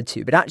we've referred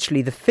to, but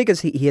actually the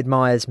figures he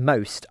admires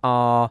most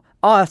are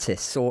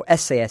artists or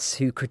essayists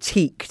who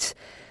critiqued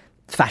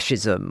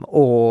fascism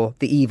or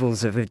the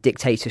evils of a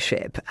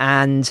dictatorship.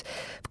 And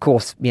of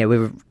course, we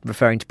were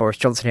referring to Boris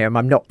Johnson here, and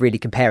I'm not really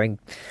comparing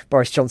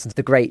Boris Johnson to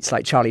the greats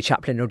like Charlie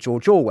Chaplin or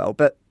George Orwell,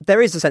 but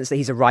there is a sense that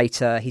he's a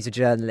writer, he's a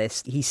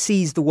journalist, he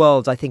sees the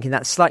world, I think, in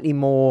that slightly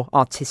more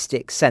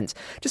artistic sense.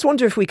 Just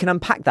wonder if we can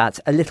unpack that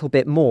a little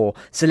bit more.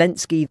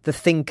 Zelensky, the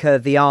thinker,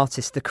 the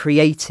artist, the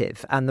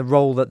creative, and the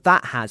role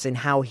that has in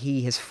how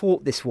he has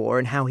fought this war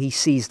and how he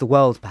sees the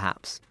world,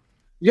 perhaps.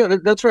 Yeah,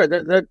 that's right.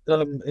 That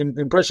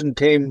impression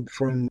came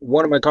from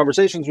one of my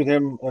conversations with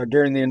him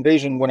during the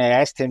invasion when I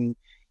asked him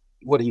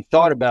what he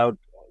thought about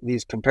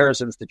these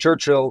comparisons to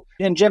Churchill.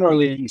 And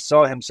generally, he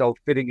saw himself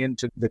fitting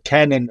into the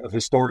canon of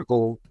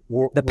historical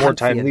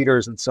wartime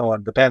leaders and so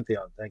on, the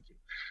pantheon, thank you.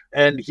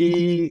 And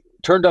he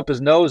turned up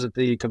his nose at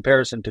the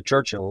comparison to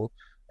Churchill.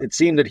 It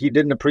seemed that he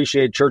didn't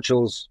appreciate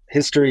Churchill's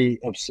history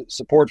of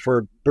support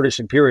for British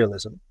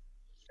imperialism,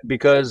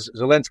 because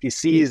Zelensky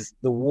sees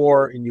the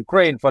war in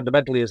Ukraine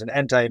fundamentally as an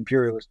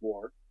anti-imperialist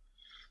war.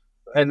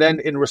 And then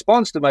in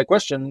response to my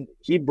question,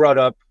 he brought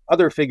up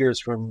other figures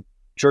from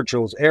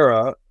Churchill's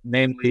era,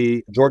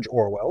 namely George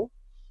Orwell,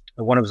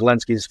 one of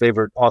Zelensky's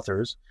favorite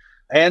authors,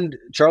 and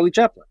Charlie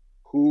Chaplin,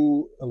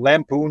 who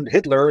lampooned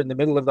Hitler in the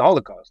middle of the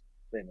Holocaust,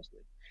 famously.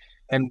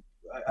 And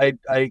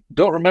I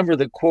don't remember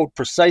the quote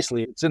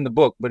precisely, it's in the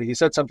book, but he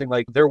said something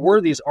like, there were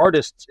these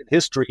artists in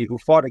history who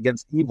fought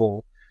against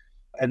evil,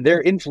 and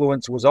their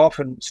influence was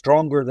often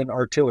stronger than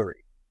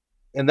artillery.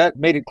 And that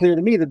made it clear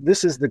to me that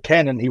this is the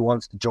canon he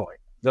wants to join.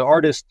 The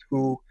artist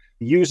who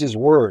uses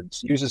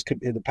words, uses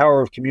the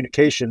power of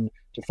communication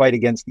to fight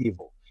against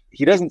evil.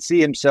 He doesn't see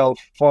himself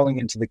falling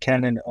into the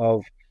canon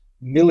of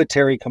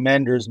military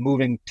commanders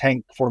moving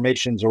tank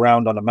formations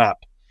around on a map.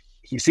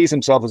 He sees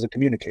himself as a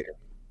communicator.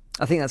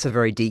 I think that's a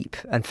very deep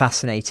and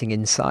fascinating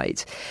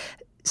insight.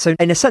 So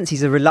in a sense,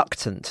 he's a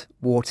reluctant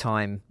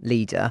wartime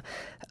leader.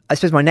 I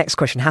suppose my next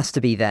question has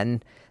to be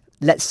then,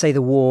 let's say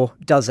the war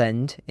does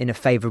end in a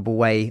favourable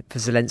way for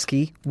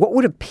Zelensky. What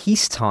would a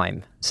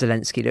peacetime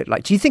Zelensky look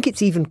like? Do you think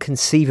it's even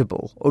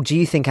conceivable? Or do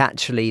you think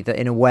actually that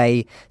in a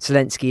way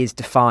Zelensky is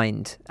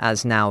defined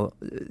as now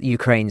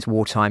Ukraine's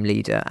wartime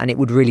leader and it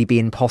would really be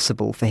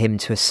impossible for him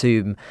to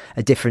assume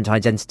a different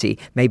identity?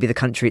 Maybe the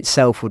country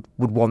itself would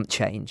want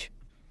change.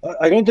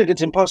 I don't think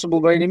it's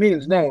impossible by any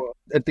means. No,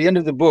 at the end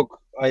of the book,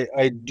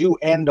 I do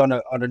end on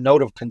a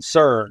note of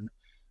concern.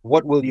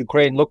 What will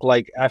Ukraine look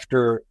like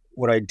after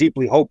what I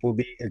deeply hope will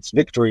be its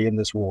victory in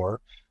this war?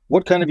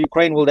 What kind of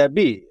Ukraine will that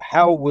be?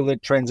 How will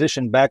it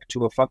transition back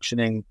to a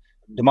functioning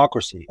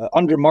democracy?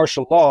 Under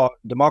martial law,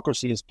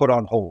 democracy is put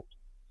on hold.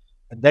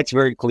 That's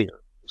very clear.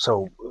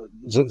 So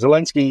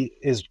Zelensky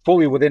is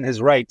fully within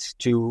his rights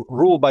to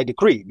rule by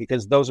decree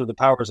because those are the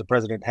powers a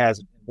president has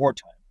in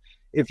wartime.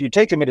 If you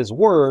take him at his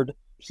word,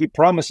 he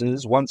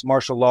promises once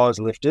martial law is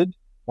lifted,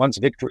 once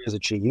victory is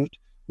achieved,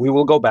 we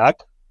will go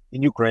back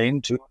in Ukraine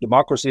to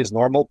democracy as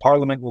normal.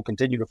 Parliament will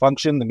continue to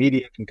function. The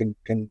media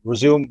can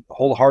resume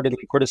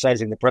wholeheartedly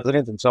criticizing the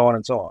president and so on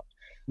and so on.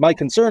 My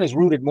concern is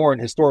rooted more in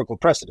historical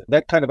precedent.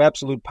 That kind of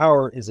absolute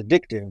power is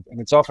addictive, and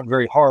it's often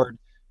very hard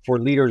for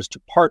leaders to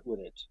part with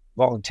it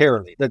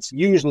voluntarily. That's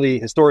usually,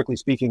 historically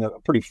speaking, a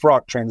pretty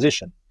fraught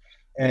transition.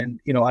 And,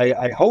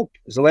 I hope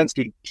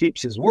Zelensky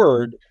keeps his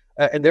word.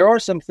 And there are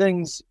some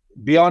things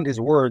beyond his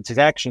words, his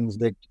actions,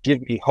 that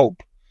give me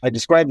hope. I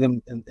describe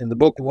them in the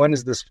book. One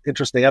is this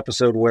interesting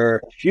episode where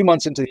a few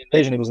months into the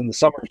invasion, it was in the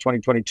summer of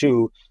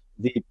 2022,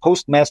 the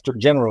Postmaster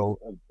General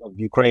of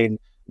Ukraine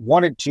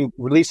wanted to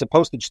release a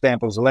postage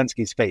stamp of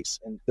Zelensky's face.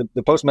 And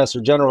the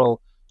Postmaster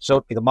General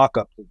showed me the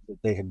mock-up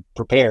that they had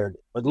prepared.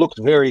 It looked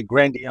very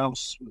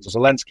grandiose,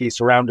 Zelensky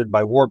surrounded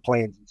by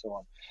warplanes and so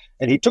on.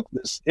 And he took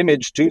this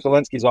image to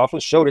Zelensky's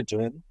office, showed it to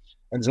him,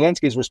 and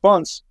Zelensky's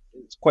response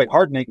is quite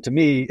heartening to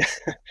me.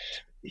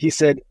 He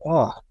said,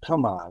 "Oh,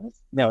 come on.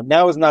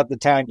 Now is not the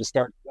time to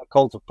start a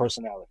cult of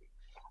personality."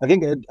 I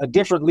think a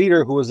different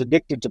leader who was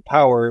addicted to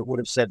power would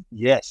have said,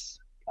 "Yes,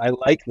 I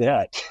like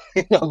that.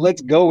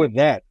 Let's go with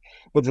that."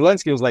 But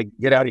Zelensky was like,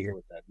 "Get out of here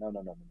with that. No.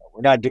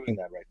 We're not doing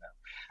that right now."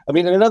 I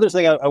mean, and another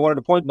thing I wanted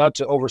to point, not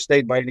to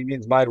overstate by any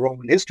means my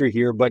role in history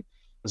here, but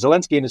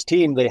Zelensky and his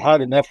team, they had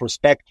enough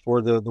respect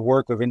for the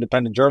work of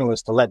independent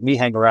journalists to let me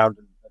hang around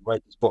and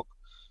write this book.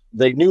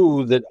 They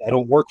knew that I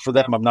don't work for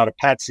them. I'm not a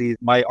patsy.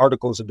 My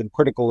articles have been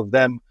critical of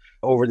them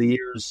over the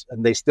years,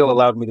 and they still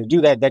allowed me to do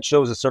that. That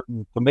shows a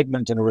certain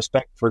commitment and a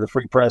respect for the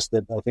free press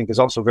that I think is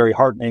also very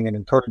heartening and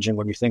encouraging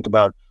when you think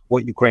about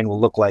what Ukraine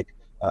will look like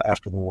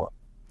after the war.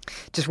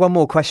 Just one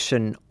more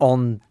question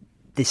on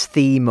this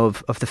theme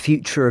of the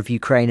future of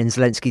Ukraine and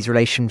Zelensky's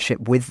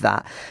relationship with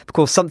that. Of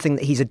course, something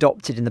that he's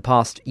adopted in the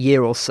past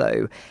year or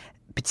so,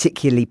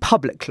 particularly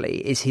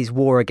publicly, is his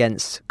war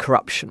against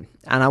corruption.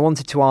 And I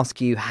wanted to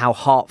ask you how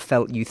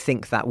heartfelt you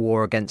think that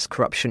war against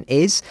corruption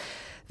is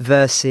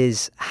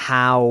versus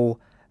how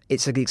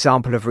it's an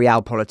example of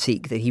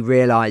realpolitik, that he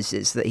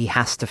realises that he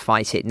has to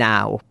fight it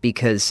now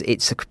because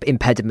it's an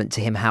impediment to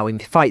him how he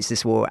fights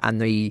this war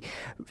and the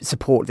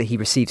support that he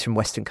receives from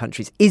Western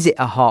countries. Is it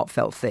a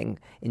heartfelt thing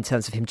in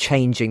terms of him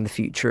changing the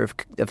future of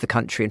the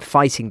country and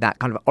fighting that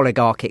kind of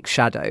oligarchic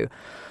shadow?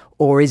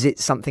 Or is it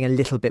something a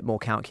little bit more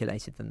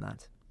calculated than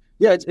that?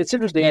 Yeah, it's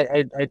interesting.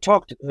 I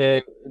talked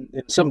in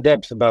some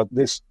depth about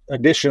this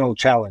additional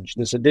challenge,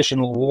 this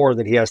additional war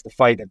that he has to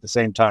fight at the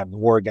same time, the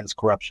war against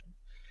corruption.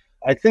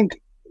 I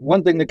think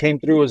one thing that came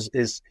through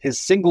is his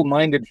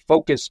single-minded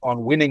focus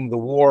on winning the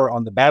war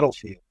on the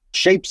battlefield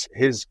shapes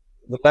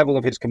the level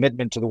of his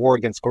commitment to the war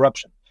against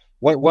corruption.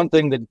 One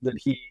thing that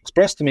he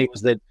expressed to me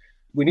was that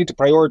we need to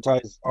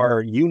prioritize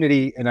our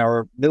unity and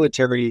our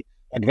military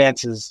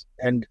advances.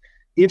 And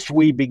if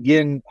we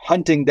begin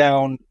hunting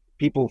down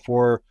people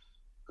for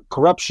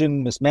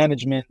corruption,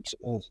 mismanagement,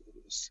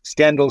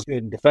 scandals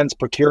in defense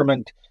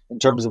procurement in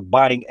terms of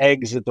buying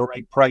eggs at the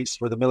right price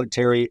for the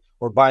military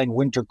or buying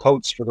winter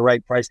coats for the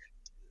right price,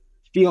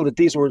 feel that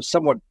these were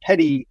somewhat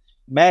petty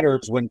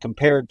matters when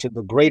compared to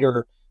the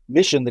greater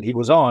mission that he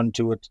was on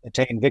to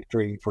attain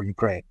victory for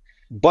Ukraine.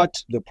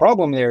 But the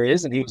problem there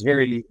is, and he was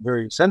very,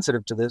 very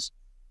sensitive to this,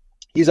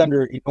 he's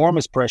under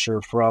enormous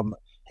pressure from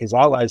his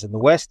allies in the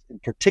West, in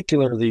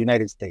particular the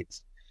United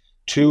States,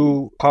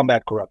 to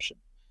combat corruption.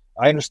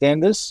 I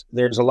understand this.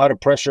 There's a lot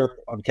of pressure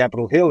on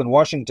Capitol Hill in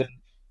Washington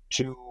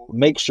to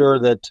make sure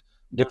that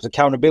there's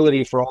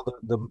accountability for all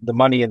the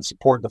money and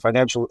support, the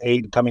financial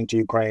aid coming to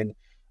Ukraine.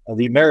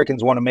 The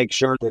Americans want to make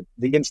sure that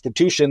the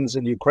institutions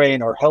in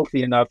Ukraine are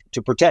healthy enough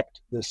to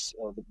protect this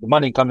the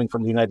money coming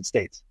from the United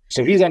States.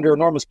 So he's under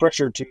enormous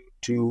pressure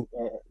to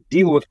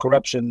deal with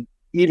corruption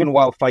even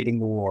while fighting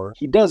the war.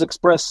 He does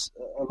express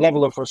a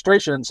level of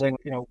frustration, saying,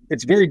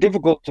 it's very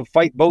difficult to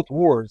fight both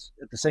wars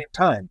at the same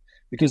time,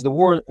 because the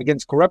war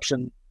against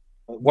corruption,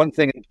 one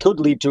thing it could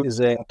lead to is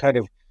a kind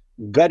of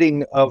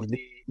gutting of the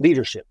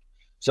leadership.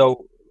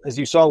 So, as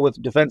you saw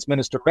with Defense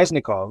Minister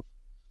Reznikov,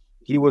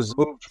 he was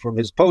moved from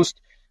his post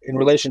in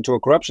relation to a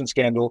corruption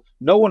scandal.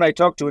 No one I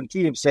talked to in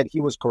Kyiv said he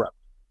was corrupt.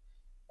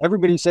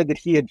 Everybody said that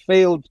he had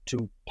failed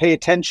to pay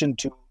attention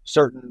to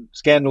certain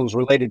scandals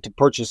related to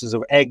purchases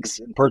of eggs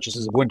and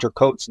purchases of winter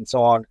coats and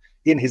so on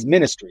in his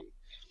ministry.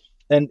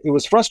 And it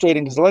was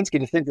frustrating to Zelensky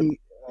to think that he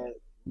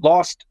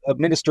lost a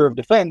minister of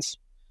defense,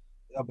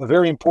 a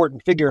very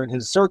important figure in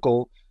his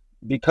circle,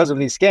 because of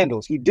these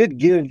scandals. He did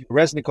give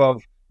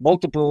Reznikov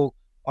multiple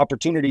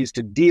opportunities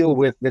to deal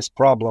with this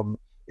problem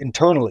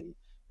internally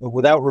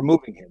without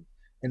removing him.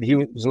 And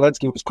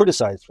Zelensky was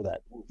criticized for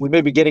that. We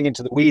may be getting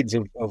into the weeds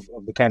of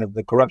the kind of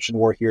the corruption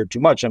war here too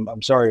much.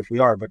 I'm sorry if we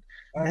are, but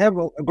I have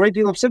a great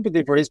deal of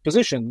sympathy for his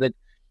position that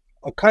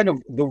a kind of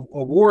a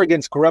war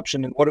against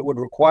corruption and what it would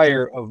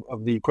require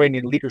of the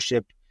Ukrainian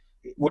leadership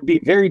would be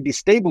very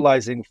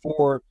destabilizing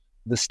for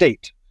the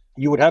state.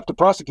 You would have to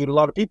prosecute a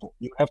lot of people.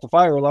 You would have to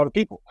fire a lot of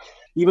people,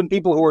 even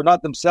people who are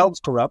not themselves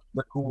corrupt,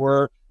 but who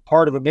were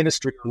part of a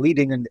ministry or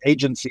leading an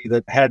agency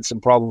that had some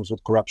problems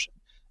with corruption.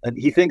 And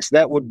he thinks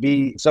that would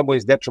be in some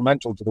ways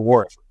detrimental to the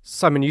war effort.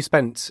 Simon, you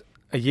spent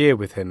a year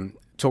with him,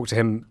 talked to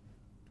him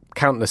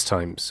countless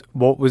times.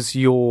 What was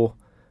your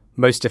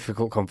most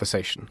difficult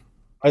conversation?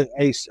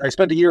 I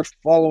spent a year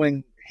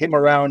following him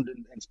around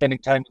and spending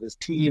time with his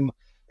team.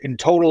 In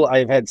total,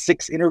 I've had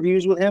 6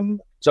 interviews with him.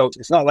 So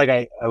it's not like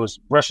I was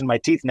brushing my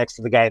teeth next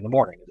to the guy in the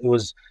morning. It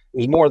was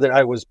more that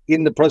I was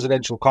in the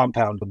presidential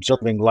compound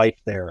observing life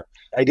there.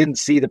 I didn't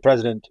see the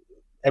president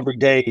every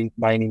day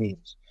by any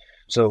means.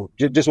 So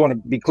just want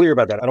to be clear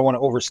about that. I don't want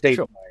to overstate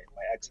my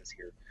access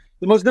here.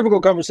 The most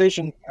difficult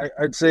conversation,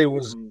 I'd say,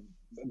 was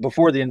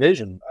before the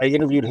invasion. I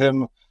interviewed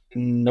him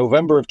in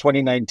November of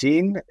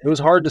 2019. It was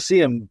hard to see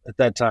him at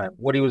that time.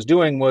 What he was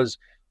doing was,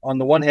 on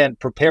the one hand,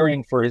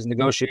 preparing for his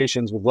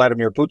negotiations with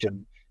Vladimir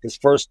Putin, his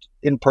first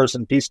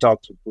in-person peace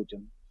talks with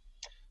Putin,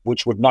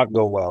 which would not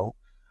go well,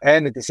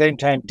 and at the same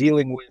time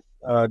dealing with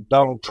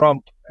Donald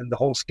Trump and the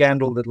whole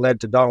scandal that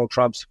led to Donald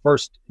Trump's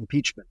first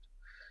impeachment.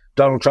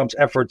 Donald Trump's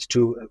efforts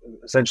to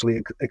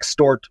essentially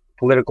extort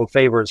political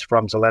favors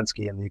from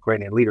Zelensky and the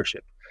Ukrainian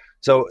leadership.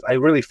 So I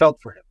really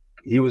felt for him.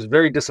 He was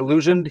very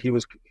disillusioned. He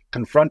was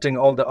confronting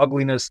all the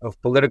ugliness of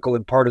political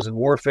and partisan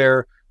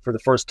warfare for the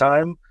first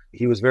time.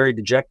 He was very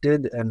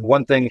dejected. And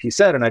one thing he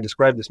said, and I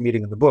described this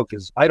meeting in the book,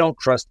 is, I don't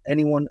trust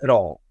anyone at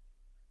all.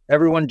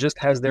 Everyone just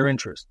has their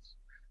interests.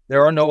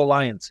 There are no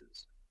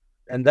alliances.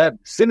 And that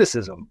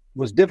cynicism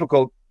was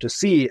difficult to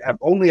see.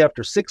 Only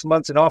after 6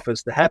 months in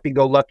office, the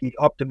happy-go-lucky,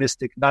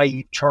 optimistic,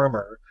 naive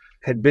charmer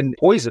had been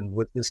poisoned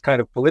with this kind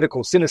of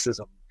political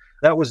cynicism.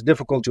 That was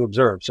difficult to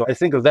observe. So I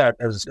think of that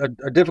as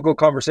a difficult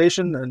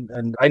conversation.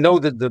 And I know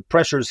that the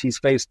pressures he's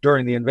faced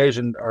during the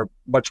invasion are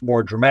much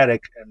more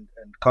dramatic and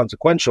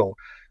consequential.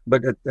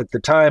 But at the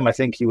time, I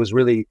think he was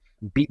really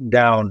beaten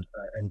down,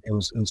 and it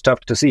was tough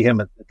to see him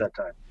at that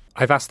time.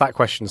 I've asked that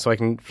question, so I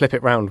can flip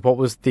it round. What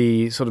was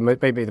the sort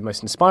of maybe the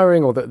most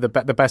inspiring or the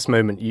best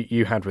moment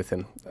you had with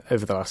him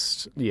over the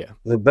last year?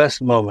 The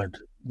best moment.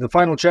 The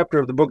final chapter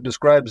of the book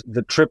describes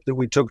the trip that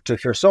we took to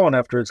Kherson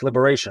after its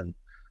liberation.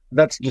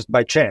 That's just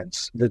by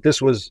chance, that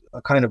this was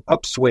a kind of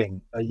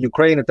upswing.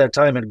 Ukraine at that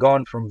time had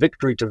gone from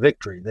victory to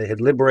victory. They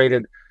had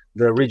liberated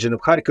the region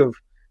of Kharkiv,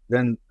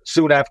 then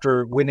soon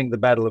after winning the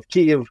Battle of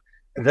Kyiv,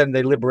 and then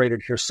they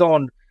liberated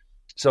Kherson.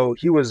 So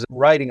he was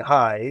riding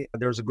high.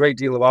 There was a great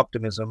deal of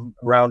optimism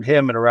around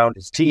him and around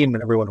his team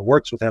and everyone who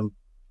works with him.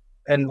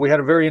 And we had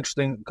a very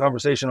interesting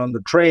conversation on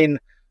the train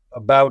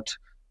about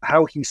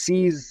how he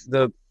sees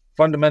the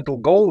fundamental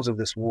goals of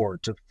this war,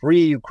 to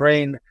free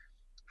Ukraine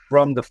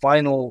from the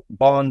final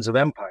bonds of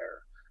empire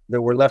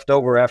that were left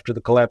over after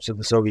the collapse of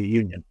the Soviet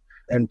Union,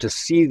 and to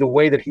see the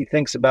way that he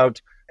thinks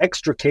about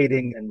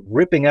extricating and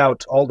ripping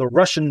out all the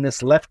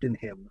Russianness left in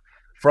him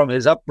from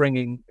his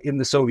upbringing in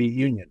the Soviet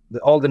Union,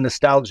 all the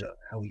nostalgia,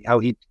 how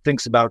he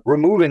thinks about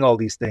removing all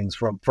these things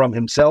from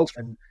himself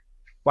and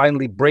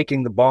finally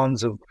breaking the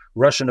bonds of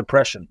Russian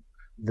oppression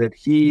that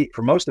he,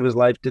 for most of his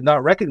life, did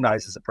not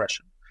recognize as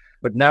oppression.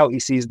 But now he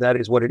sees that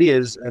is what it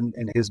is, and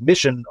his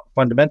mission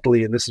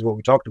fundamentally, and this is what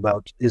we talked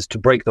about, is to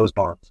break those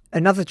bonds.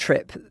 Another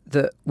trip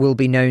that will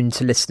be known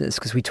to listeners,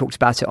 because we talked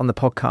about it on the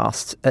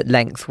podcast at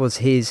length, was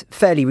his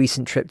fairly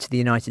recent trip to the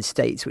United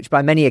States, which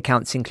by many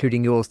accounts,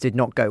 including yours, did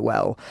not go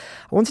well.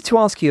 I wanted to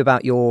ask you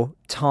about your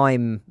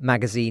Time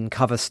magazine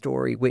cover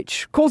story,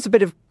 which caused a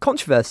bit of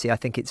controversy, I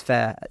think it's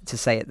fair to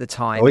say, at the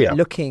time. Oh, yeah.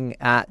 Looking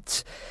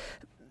at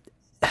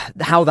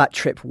how that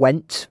trip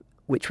went,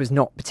 which was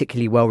not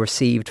particularly well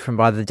received from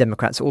either the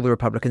Democrats or the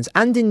Republicans,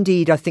 and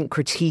indeed, I think,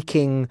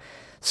 critiquing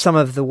some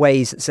of the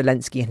ways that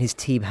Zelensky and his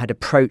team had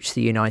approached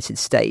the United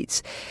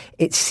States.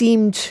 It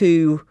seemed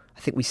to, I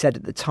think we said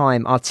at the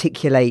time,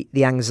 articulate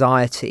the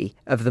anxiety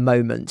of the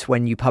moment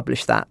when you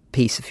published that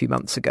piece a few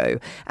months ago,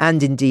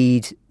 and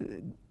indeed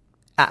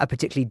at a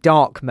particularly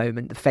dark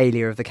moment, the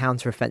failure of the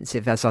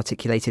counteroffensive as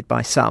articulated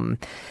by some,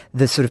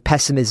 the sort of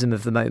pessimism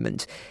of the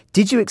moment.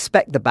 Did you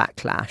expect the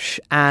backlash?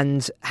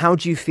 And how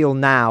do you feel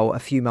now, a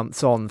few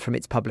months on from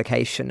its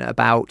publication,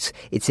 about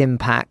its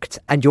impact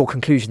and your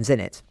conclusions in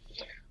it?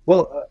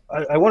 Well,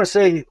 I want to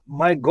say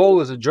my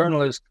goal as a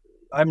journalist,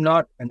 I'm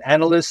not an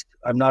analyst,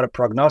 I'm not a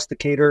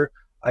prognosticator,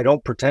 I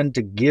don't pretend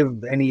to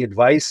give any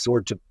advice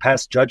or to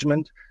pass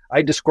judgment.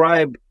 I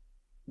describe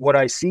what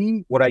I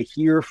see, what I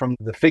hear from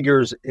the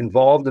figures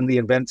involved in the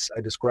events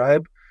I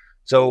describe.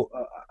 So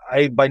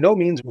I by no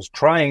means was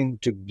trying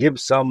to give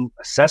some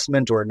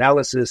assessment or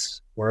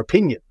analysis or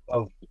opinion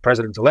of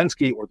President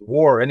Zelensky or the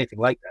war or anything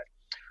like that.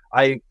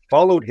 I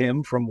followed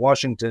him from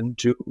Washington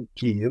to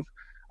Kyiv.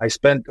 I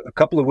spent a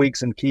couple of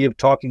weeks in Kyiv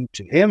talking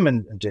to him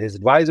and to his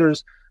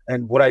advisors.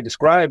 And what I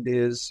described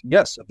is,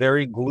 yes, a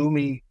very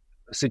gloomy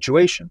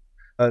situation.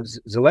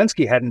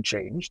 Zelensky hadn't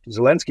changed.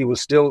 Zelensky was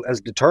still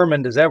as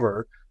determined as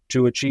ever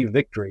to achieve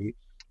victory,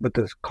 but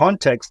the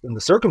context and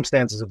the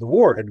circumstances of the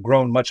war had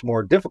grown much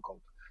more difficult.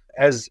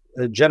 As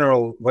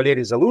General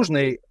Valery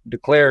Zaluzhny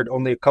declared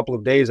only a couple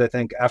of days, I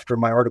think, after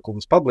my article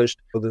was published,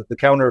 the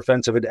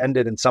counteroffensive had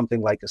ended in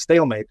something like a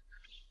stalemate.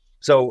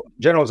 So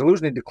General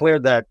Zaluzhny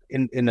declared that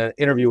in an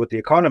interview with The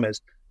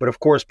Economist, but of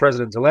course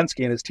President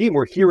Zelensky and his team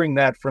were hearing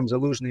that from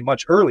Zaluzhny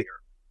much earlier.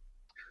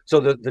 So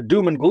the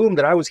doom and gloom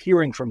that I was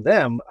hearing from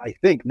them, I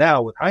think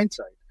now with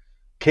hindsight,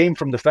 came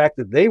from the fact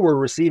that they were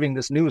receiving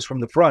this news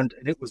from the front,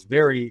 and it was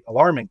very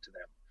alarming to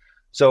them.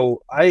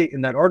 So I,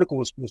 in that article,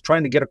 was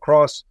trying to get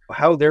across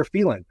how they're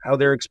feeling, how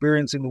they're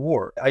experiencing the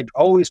war. I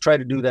always try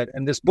to do that.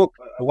 And this book,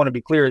 I want to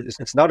be clear,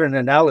 it's not an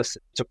analysis.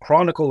 It's a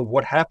chronicle of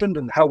what happened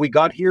and how we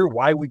got here,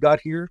 why we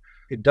got here.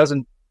 It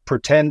doesn't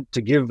pretend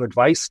to give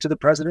advice to the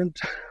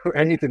president or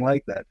anything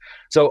like that.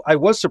 So I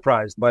was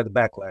surprised by the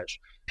backlash.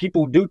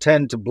 People do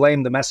tend to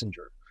blame the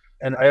messenger.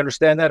 And I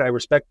understand that. I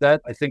respect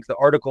that. I think the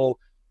article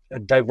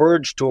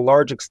diverged to a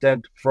large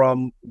extent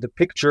from the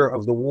picture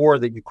of the war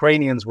that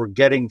Ukrainians were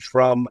getting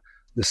from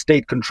the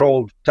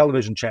state-controlled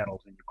television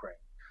channels in Ukraine.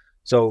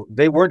 So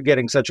they weren't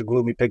getting such a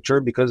gloomy picture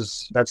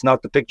because that's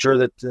not the picture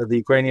that the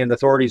Ukrainian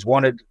authorities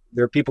wanted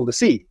their people to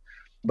see.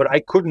 But I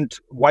couldn't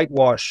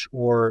whitewash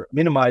or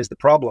minimize the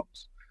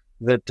problems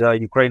that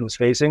Ukraine was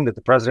facing, that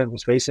the president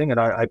was facing, and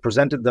I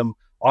presented them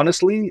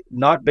honestly,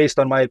 not based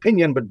on my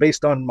opinion, but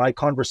based on my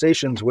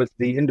conversations with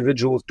the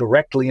individuals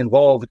directly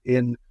involved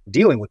in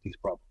dealing with these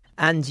problems.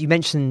 And you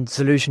mentioned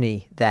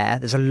Zelensky there.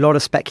 There's a lot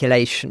of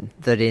speculation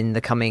that in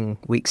the coming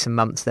weeks and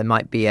months there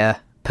might be a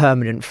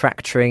permanent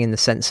fracturing in the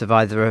sense of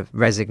either a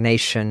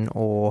resignation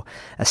or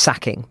a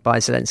sacking by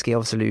Zelensky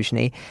of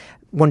Zelensky.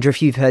 Wonder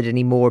if you've heard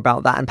any more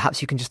about that, and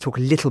perhaps you can just talk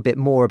a little bit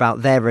more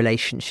about their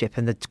relationship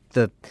and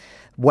the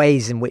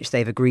ways in which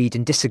they've agreed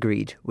and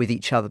disagreed with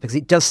each other, because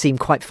it does seem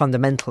quite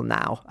fundamental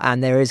now,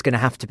 and there is going to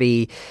have to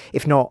be,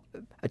 if not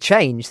a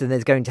change, then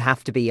there's going to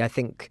have to be, I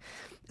think,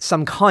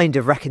 some kind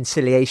of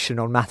reconciliation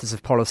on matters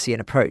of policy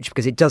and approach,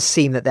 because it does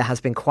seem that there has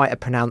been quite a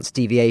pronounced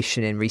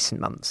deviation in recent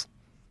months.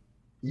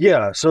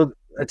 Yeah, so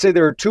I'd say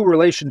there are two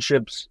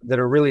relationships that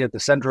are really at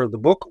the center of the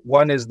book.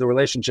 One is the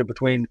relationship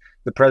between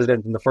the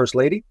president and the first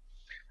lady.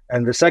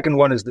 And the second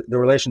one is the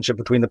relationship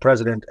between the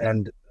president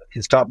and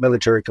his top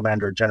military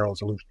commander, General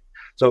Zelensky.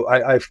 So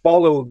I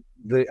follow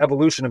the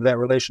evolution of that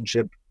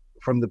relationship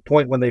from the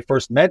point when they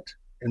first met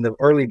in the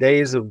early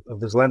days of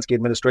the Zelensky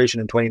administration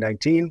in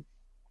 2019,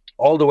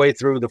 all the way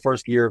through the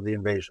first year of the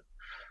invasion.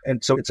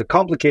 And so it's a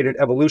complicated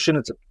evolution.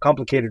 It's a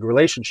complicated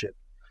relationship.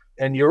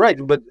 And you're right.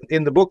 But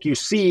in the book, you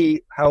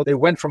see how they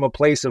went from a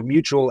place of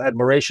mutual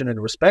admiration and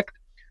respect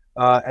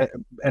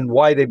and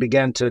why they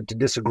began to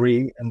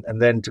disagree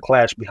and then to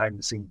clash behind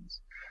the scenes.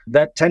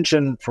 That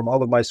tension from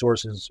all of my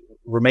sources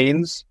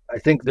remains. I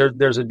think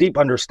there's a deep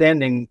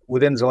understanding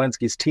within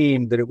Zelensky's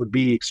team that it would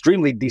be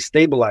extremely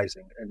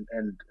destabilizing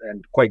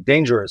and quite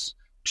dangerous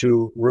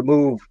to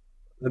remove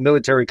the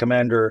military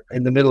commander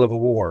in the middle of a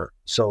war.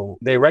 So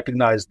they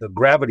recognize the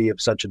gravity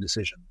of such a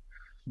decision.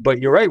 But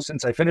you're right,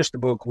 since I finished the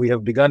book, we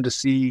have begun to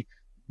see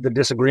the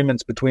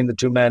disagreements between the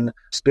two men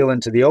spill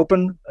into the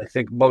open. I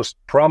think most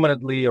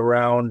prominently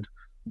around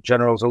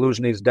General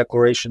Zaluzhny's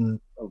declaration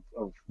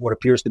of what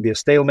appears to be a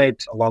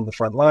stalemate along the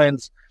front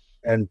lines,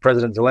 and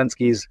President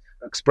Zelensky's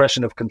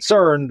expression of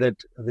concern that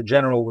the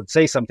general would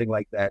say something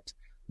like that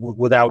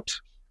without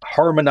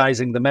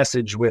harmonizing the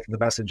message with the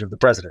message of the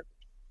president.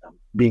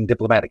 Being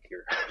diplomatic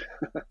here.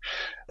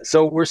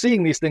 So we're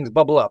seeing these things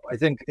bubble up. I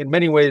think in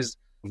many ways,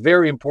 a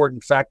very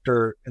important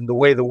factor in the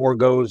way the war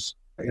goes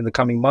in the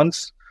coming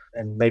months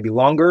and maybe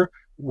longer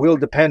will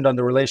depend on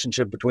the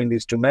relationship between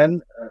these two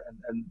men.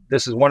 And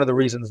this is one of the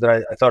reasons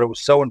that I thought it was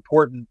so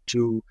important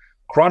to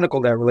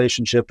chronicle that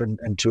relationship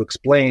and to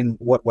explain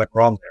what went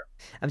wrong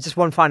there. And just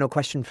one final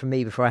question from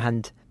me before I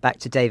hand back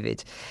to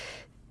David.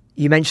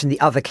 You mentioned the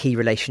other key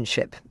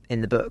relationship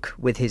in the book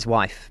with his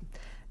wife.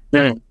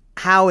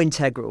 How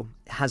integral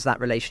has that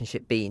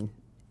relationship been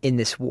in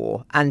this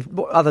war? And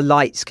what other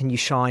lights can you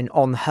shine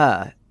on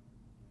her,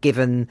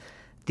 given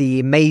the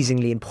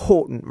amazingly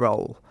important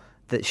role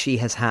that she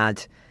has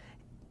had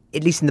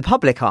at least in the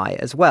public eye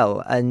as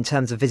well, in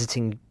terms of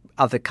visiting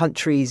other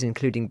countries,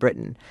 including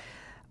Britain,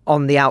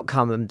 on the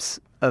outcomes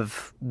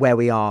of where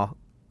we are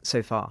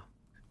so far?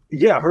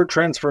 Yeah, her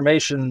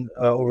transformation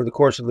over the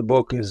course of the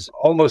book is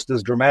almost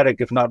as dramatic,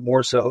 if not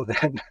more so,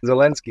 than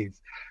Zelensky's,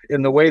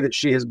 in the way that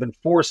she has been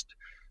forced,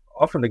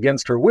 often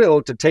against her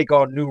will, to take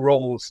on new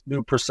roles,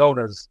 new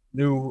personas,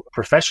 new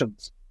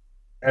professions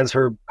as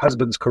her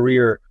husband's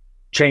career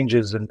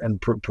changes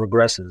and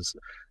progresses.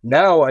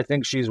 Now, I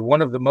think she's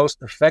one of the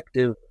most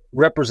effective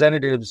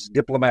representatives,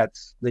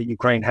 diplomats that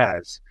Ukraine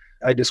has.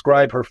 I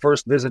describe her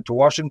first visit to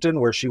Washington,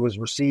 where she was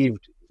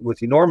received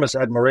with enormous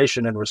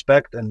admiration and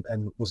respect and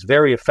was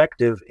very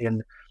effective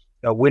in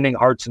winning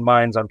hearts and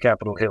minds on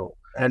Capitol Hill.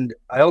 And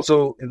I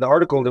also, in the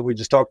article that we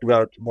just talked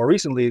about more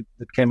recently,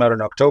 that came out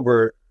in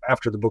October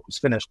after the book was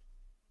finished,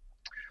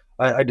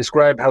 I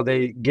describe how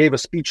they gave a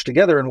speech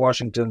together in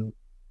Washington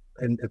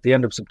at the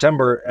end of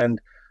September. And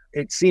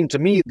it seemed to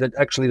me that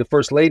actually the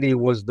First Lady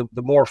was the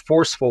more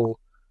forceful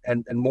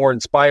and more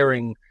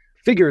inspiring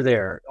figure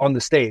there on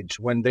the stage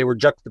when they were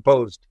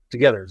juxtaposed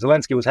together.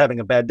 Zelensky was having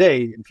a bad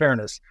day, in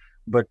fairness,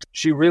 but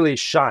she really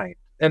shined.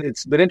 And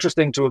it's been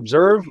interesting to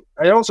observe.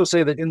 I also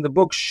say that in the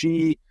book,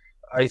 she,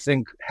 I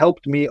think,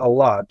 helped me a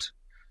lot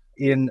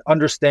in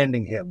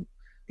understanding him,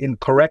 in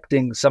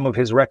correcting some of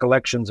his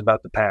recollections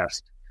about the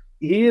past.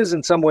 He is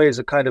in some ways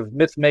a kind of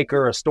myth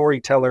maker, a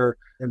storyteller,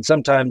 and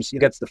sometimes he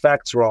gets the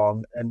facts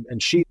wrong.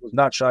 And she was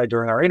not shy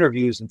during our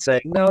interviews in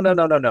saying, no,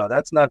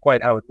 that's not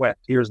quite how it went.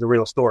 Here's the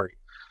real story.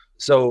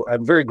 So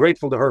I'm very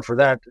grateful to her for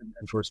that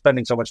and for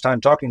spending so much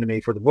time talking to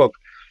me for the book.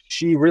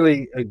 She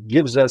really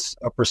gives us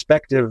a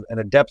perspective and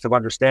a depth of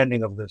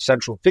understanding of the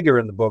central figure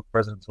in the book,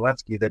 President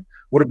Zelensky, that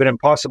would have been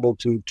impossible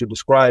to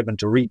describe and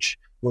to reach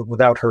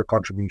without her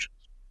contributions.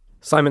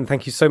 Simon,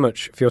 thank you so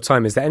much for your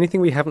time. Is there anything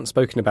we haven't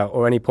spoken about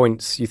or any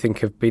points you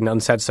think have been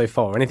unsaid so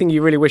far? Anything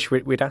you really wish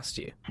we'd asked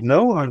you?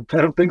 No, I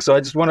don't think so.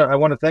 I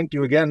want to thank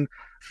you again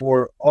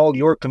for all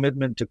your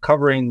commitment to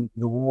covering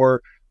the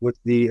war with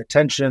the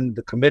attention,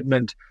 the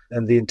commitment,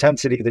 and the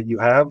intensity that you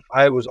have.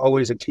 I was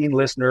always a keen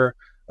listener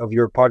of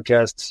your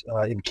podcasts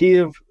in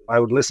Kiev. I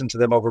would listen to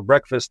them over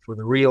breakfast for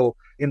the real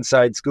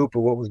inside scoop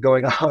of what was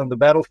going on the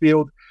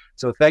battlefield.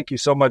 So thank you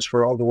so much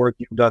for all the work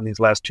you've done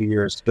these last 2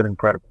 years. It's been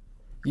incredible.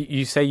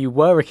 You say you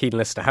were a keen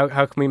listener. How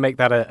can we make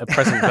that a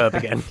present verb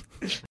again?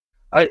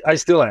 I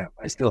still am.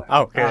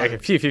 Oh, okay.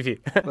 Phew.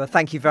 Well,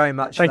 thank you very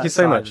much. Thank you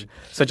so much.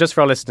 So just for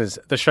our listeners,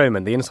 The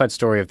Showman, the inside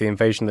story of the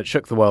invasion that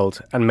shook the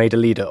world and made a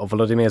leader of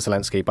Volodymyr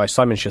Zelensky by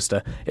Simon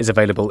Shuster is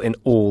available in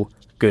all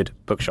good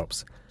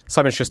bookshops.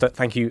 Simon Shuster,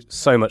 thank you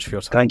so much for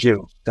your time.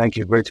 Thank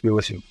you. Great to be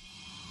with you.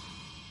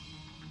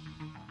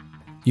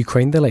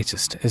 Ukraine the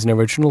Latest is an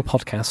original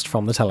podcast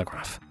from The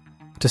Telegraph.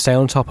 To stay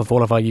on top of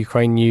all of our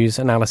Ukraine news,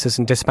 analysis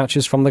and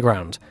dispatches from the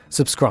ground,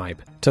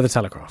 subscribe to The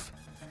Telegraph.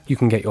 You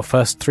can get your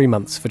first 3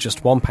 months for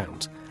just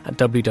 £1 at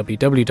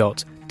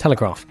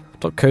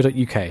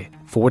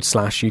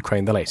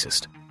www.telegraph.co.uk/Ukraine the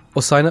Latest.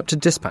 Or sign up to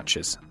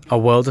Dispatches, our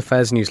world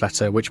affairs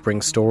newsletter which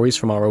brings stories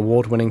from our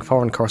award-winning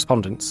foreign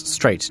correspondents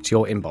straight to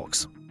your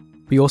inbox.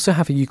 We also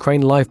have a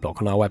Ukraine live blog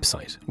on our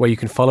website, where you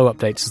can follow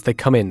updates as they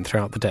come in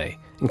throughout the day,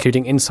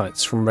 including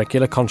insights from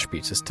regular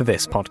contributors to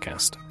this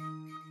podcast.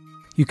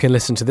 You can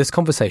listen to this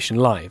conversation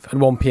live at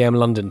 1 p.m.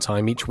 London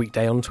time each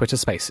weekday on Twitter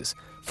Spaces.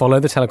 Follow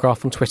The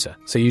Telegraph on Twitter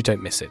so you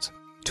don't miss it.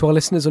 To our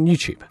listeners on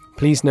YouTube,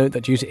 please note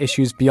that due to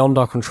issues beyond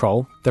our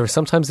control, there is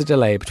sometimes a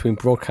delay between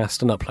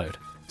broadcast and upload.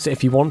 So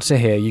if you want to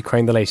hear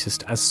Ukraine the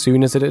Latest as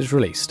soon as it is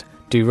released,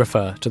 do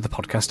refer to the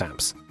podcast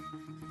apps.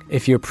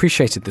 If you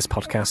appreciated this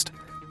podcast,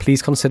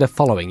 please consider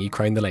following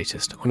Ukraine the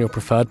Latest on your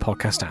preferred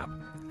podcast app.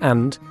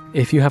 And,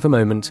 if you have a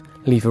moment,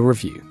 leave a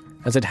review,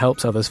 as it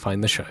helps others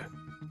find the show.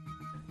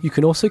 You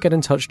can also get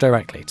in touch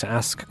directly to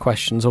ask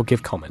questions or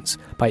give comments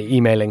by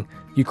emailing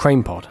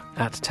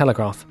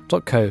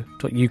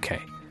ukrainepod@telegraph.co.uk.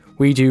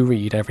 We do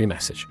read every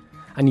message.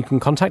 And you can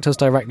contact us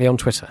directly on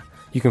Twitter.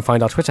 You can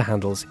find our Twitter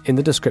handles in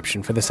the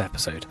description for this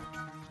episode.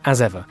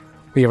 As ever,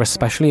 we are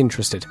especially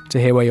interested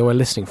to hear where you are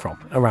listening from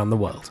around the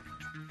world.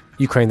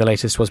 Ukraine the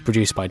Latest was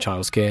produced by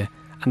Giles Gear,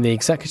 and the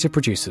executive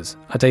producers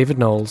are David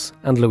Knowles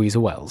and Louisa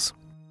Wells.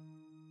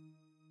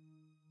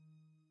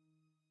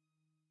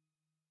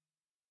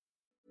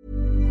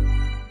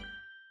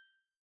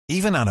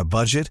 Even on a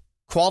budget,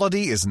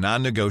 quality is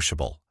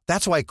non-negotiable.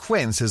 That's why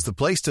Quince is the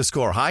place to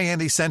score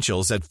high-end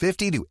essentials at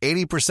 50 to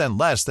 80%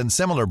 less than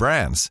similar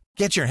brands.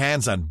 Get your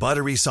hands on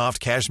buttery soft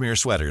cashmere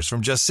sweaters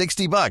from just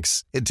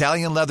 $60,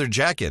 Italian leather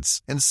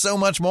jackets, and so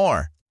much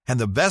more. And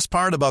the best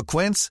part about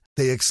Quince,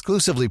 they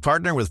exclusively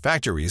partner with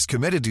factories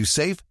committed to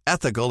safe,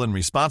 ethical, and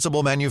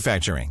responsible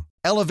manufacturing.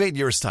 Elevate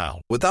your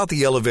style without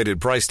the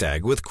elevated price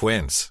tag with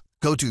Quince.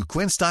 Go to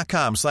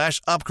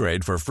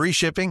quince.com/upgrade for free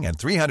shipping and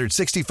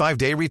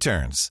 365-day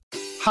returns.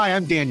 Hi,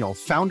 I'm Daniel,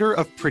 founder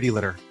of Pretty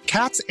Litter.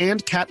 Cats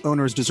and cat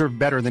owners deserve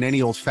better than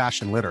any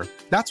old-fashioned litter.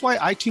 That's why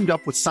I teamed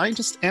up with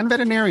scientists and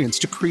veterinarians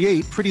to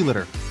create Pretty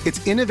Litter.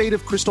 Its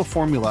innovative crystal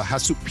formula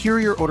has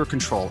superior odor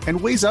control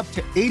and weighs up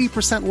to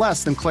 80%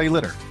 less than clay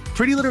litter.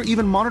 Pretty Litter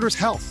even monitors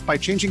health by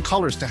changing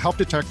colors to help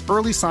detect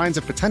early signs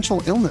of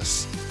potential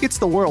illness. It's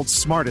the world's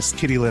smartest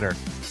kitty litter.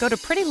 Go to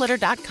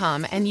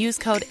prettylitter.com and use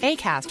code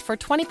ACAST for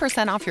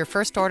 20% off your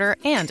first order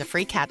and a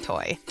free cat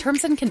toy.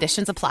 Terms and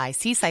conditions apply.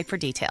 See site for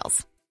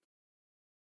details.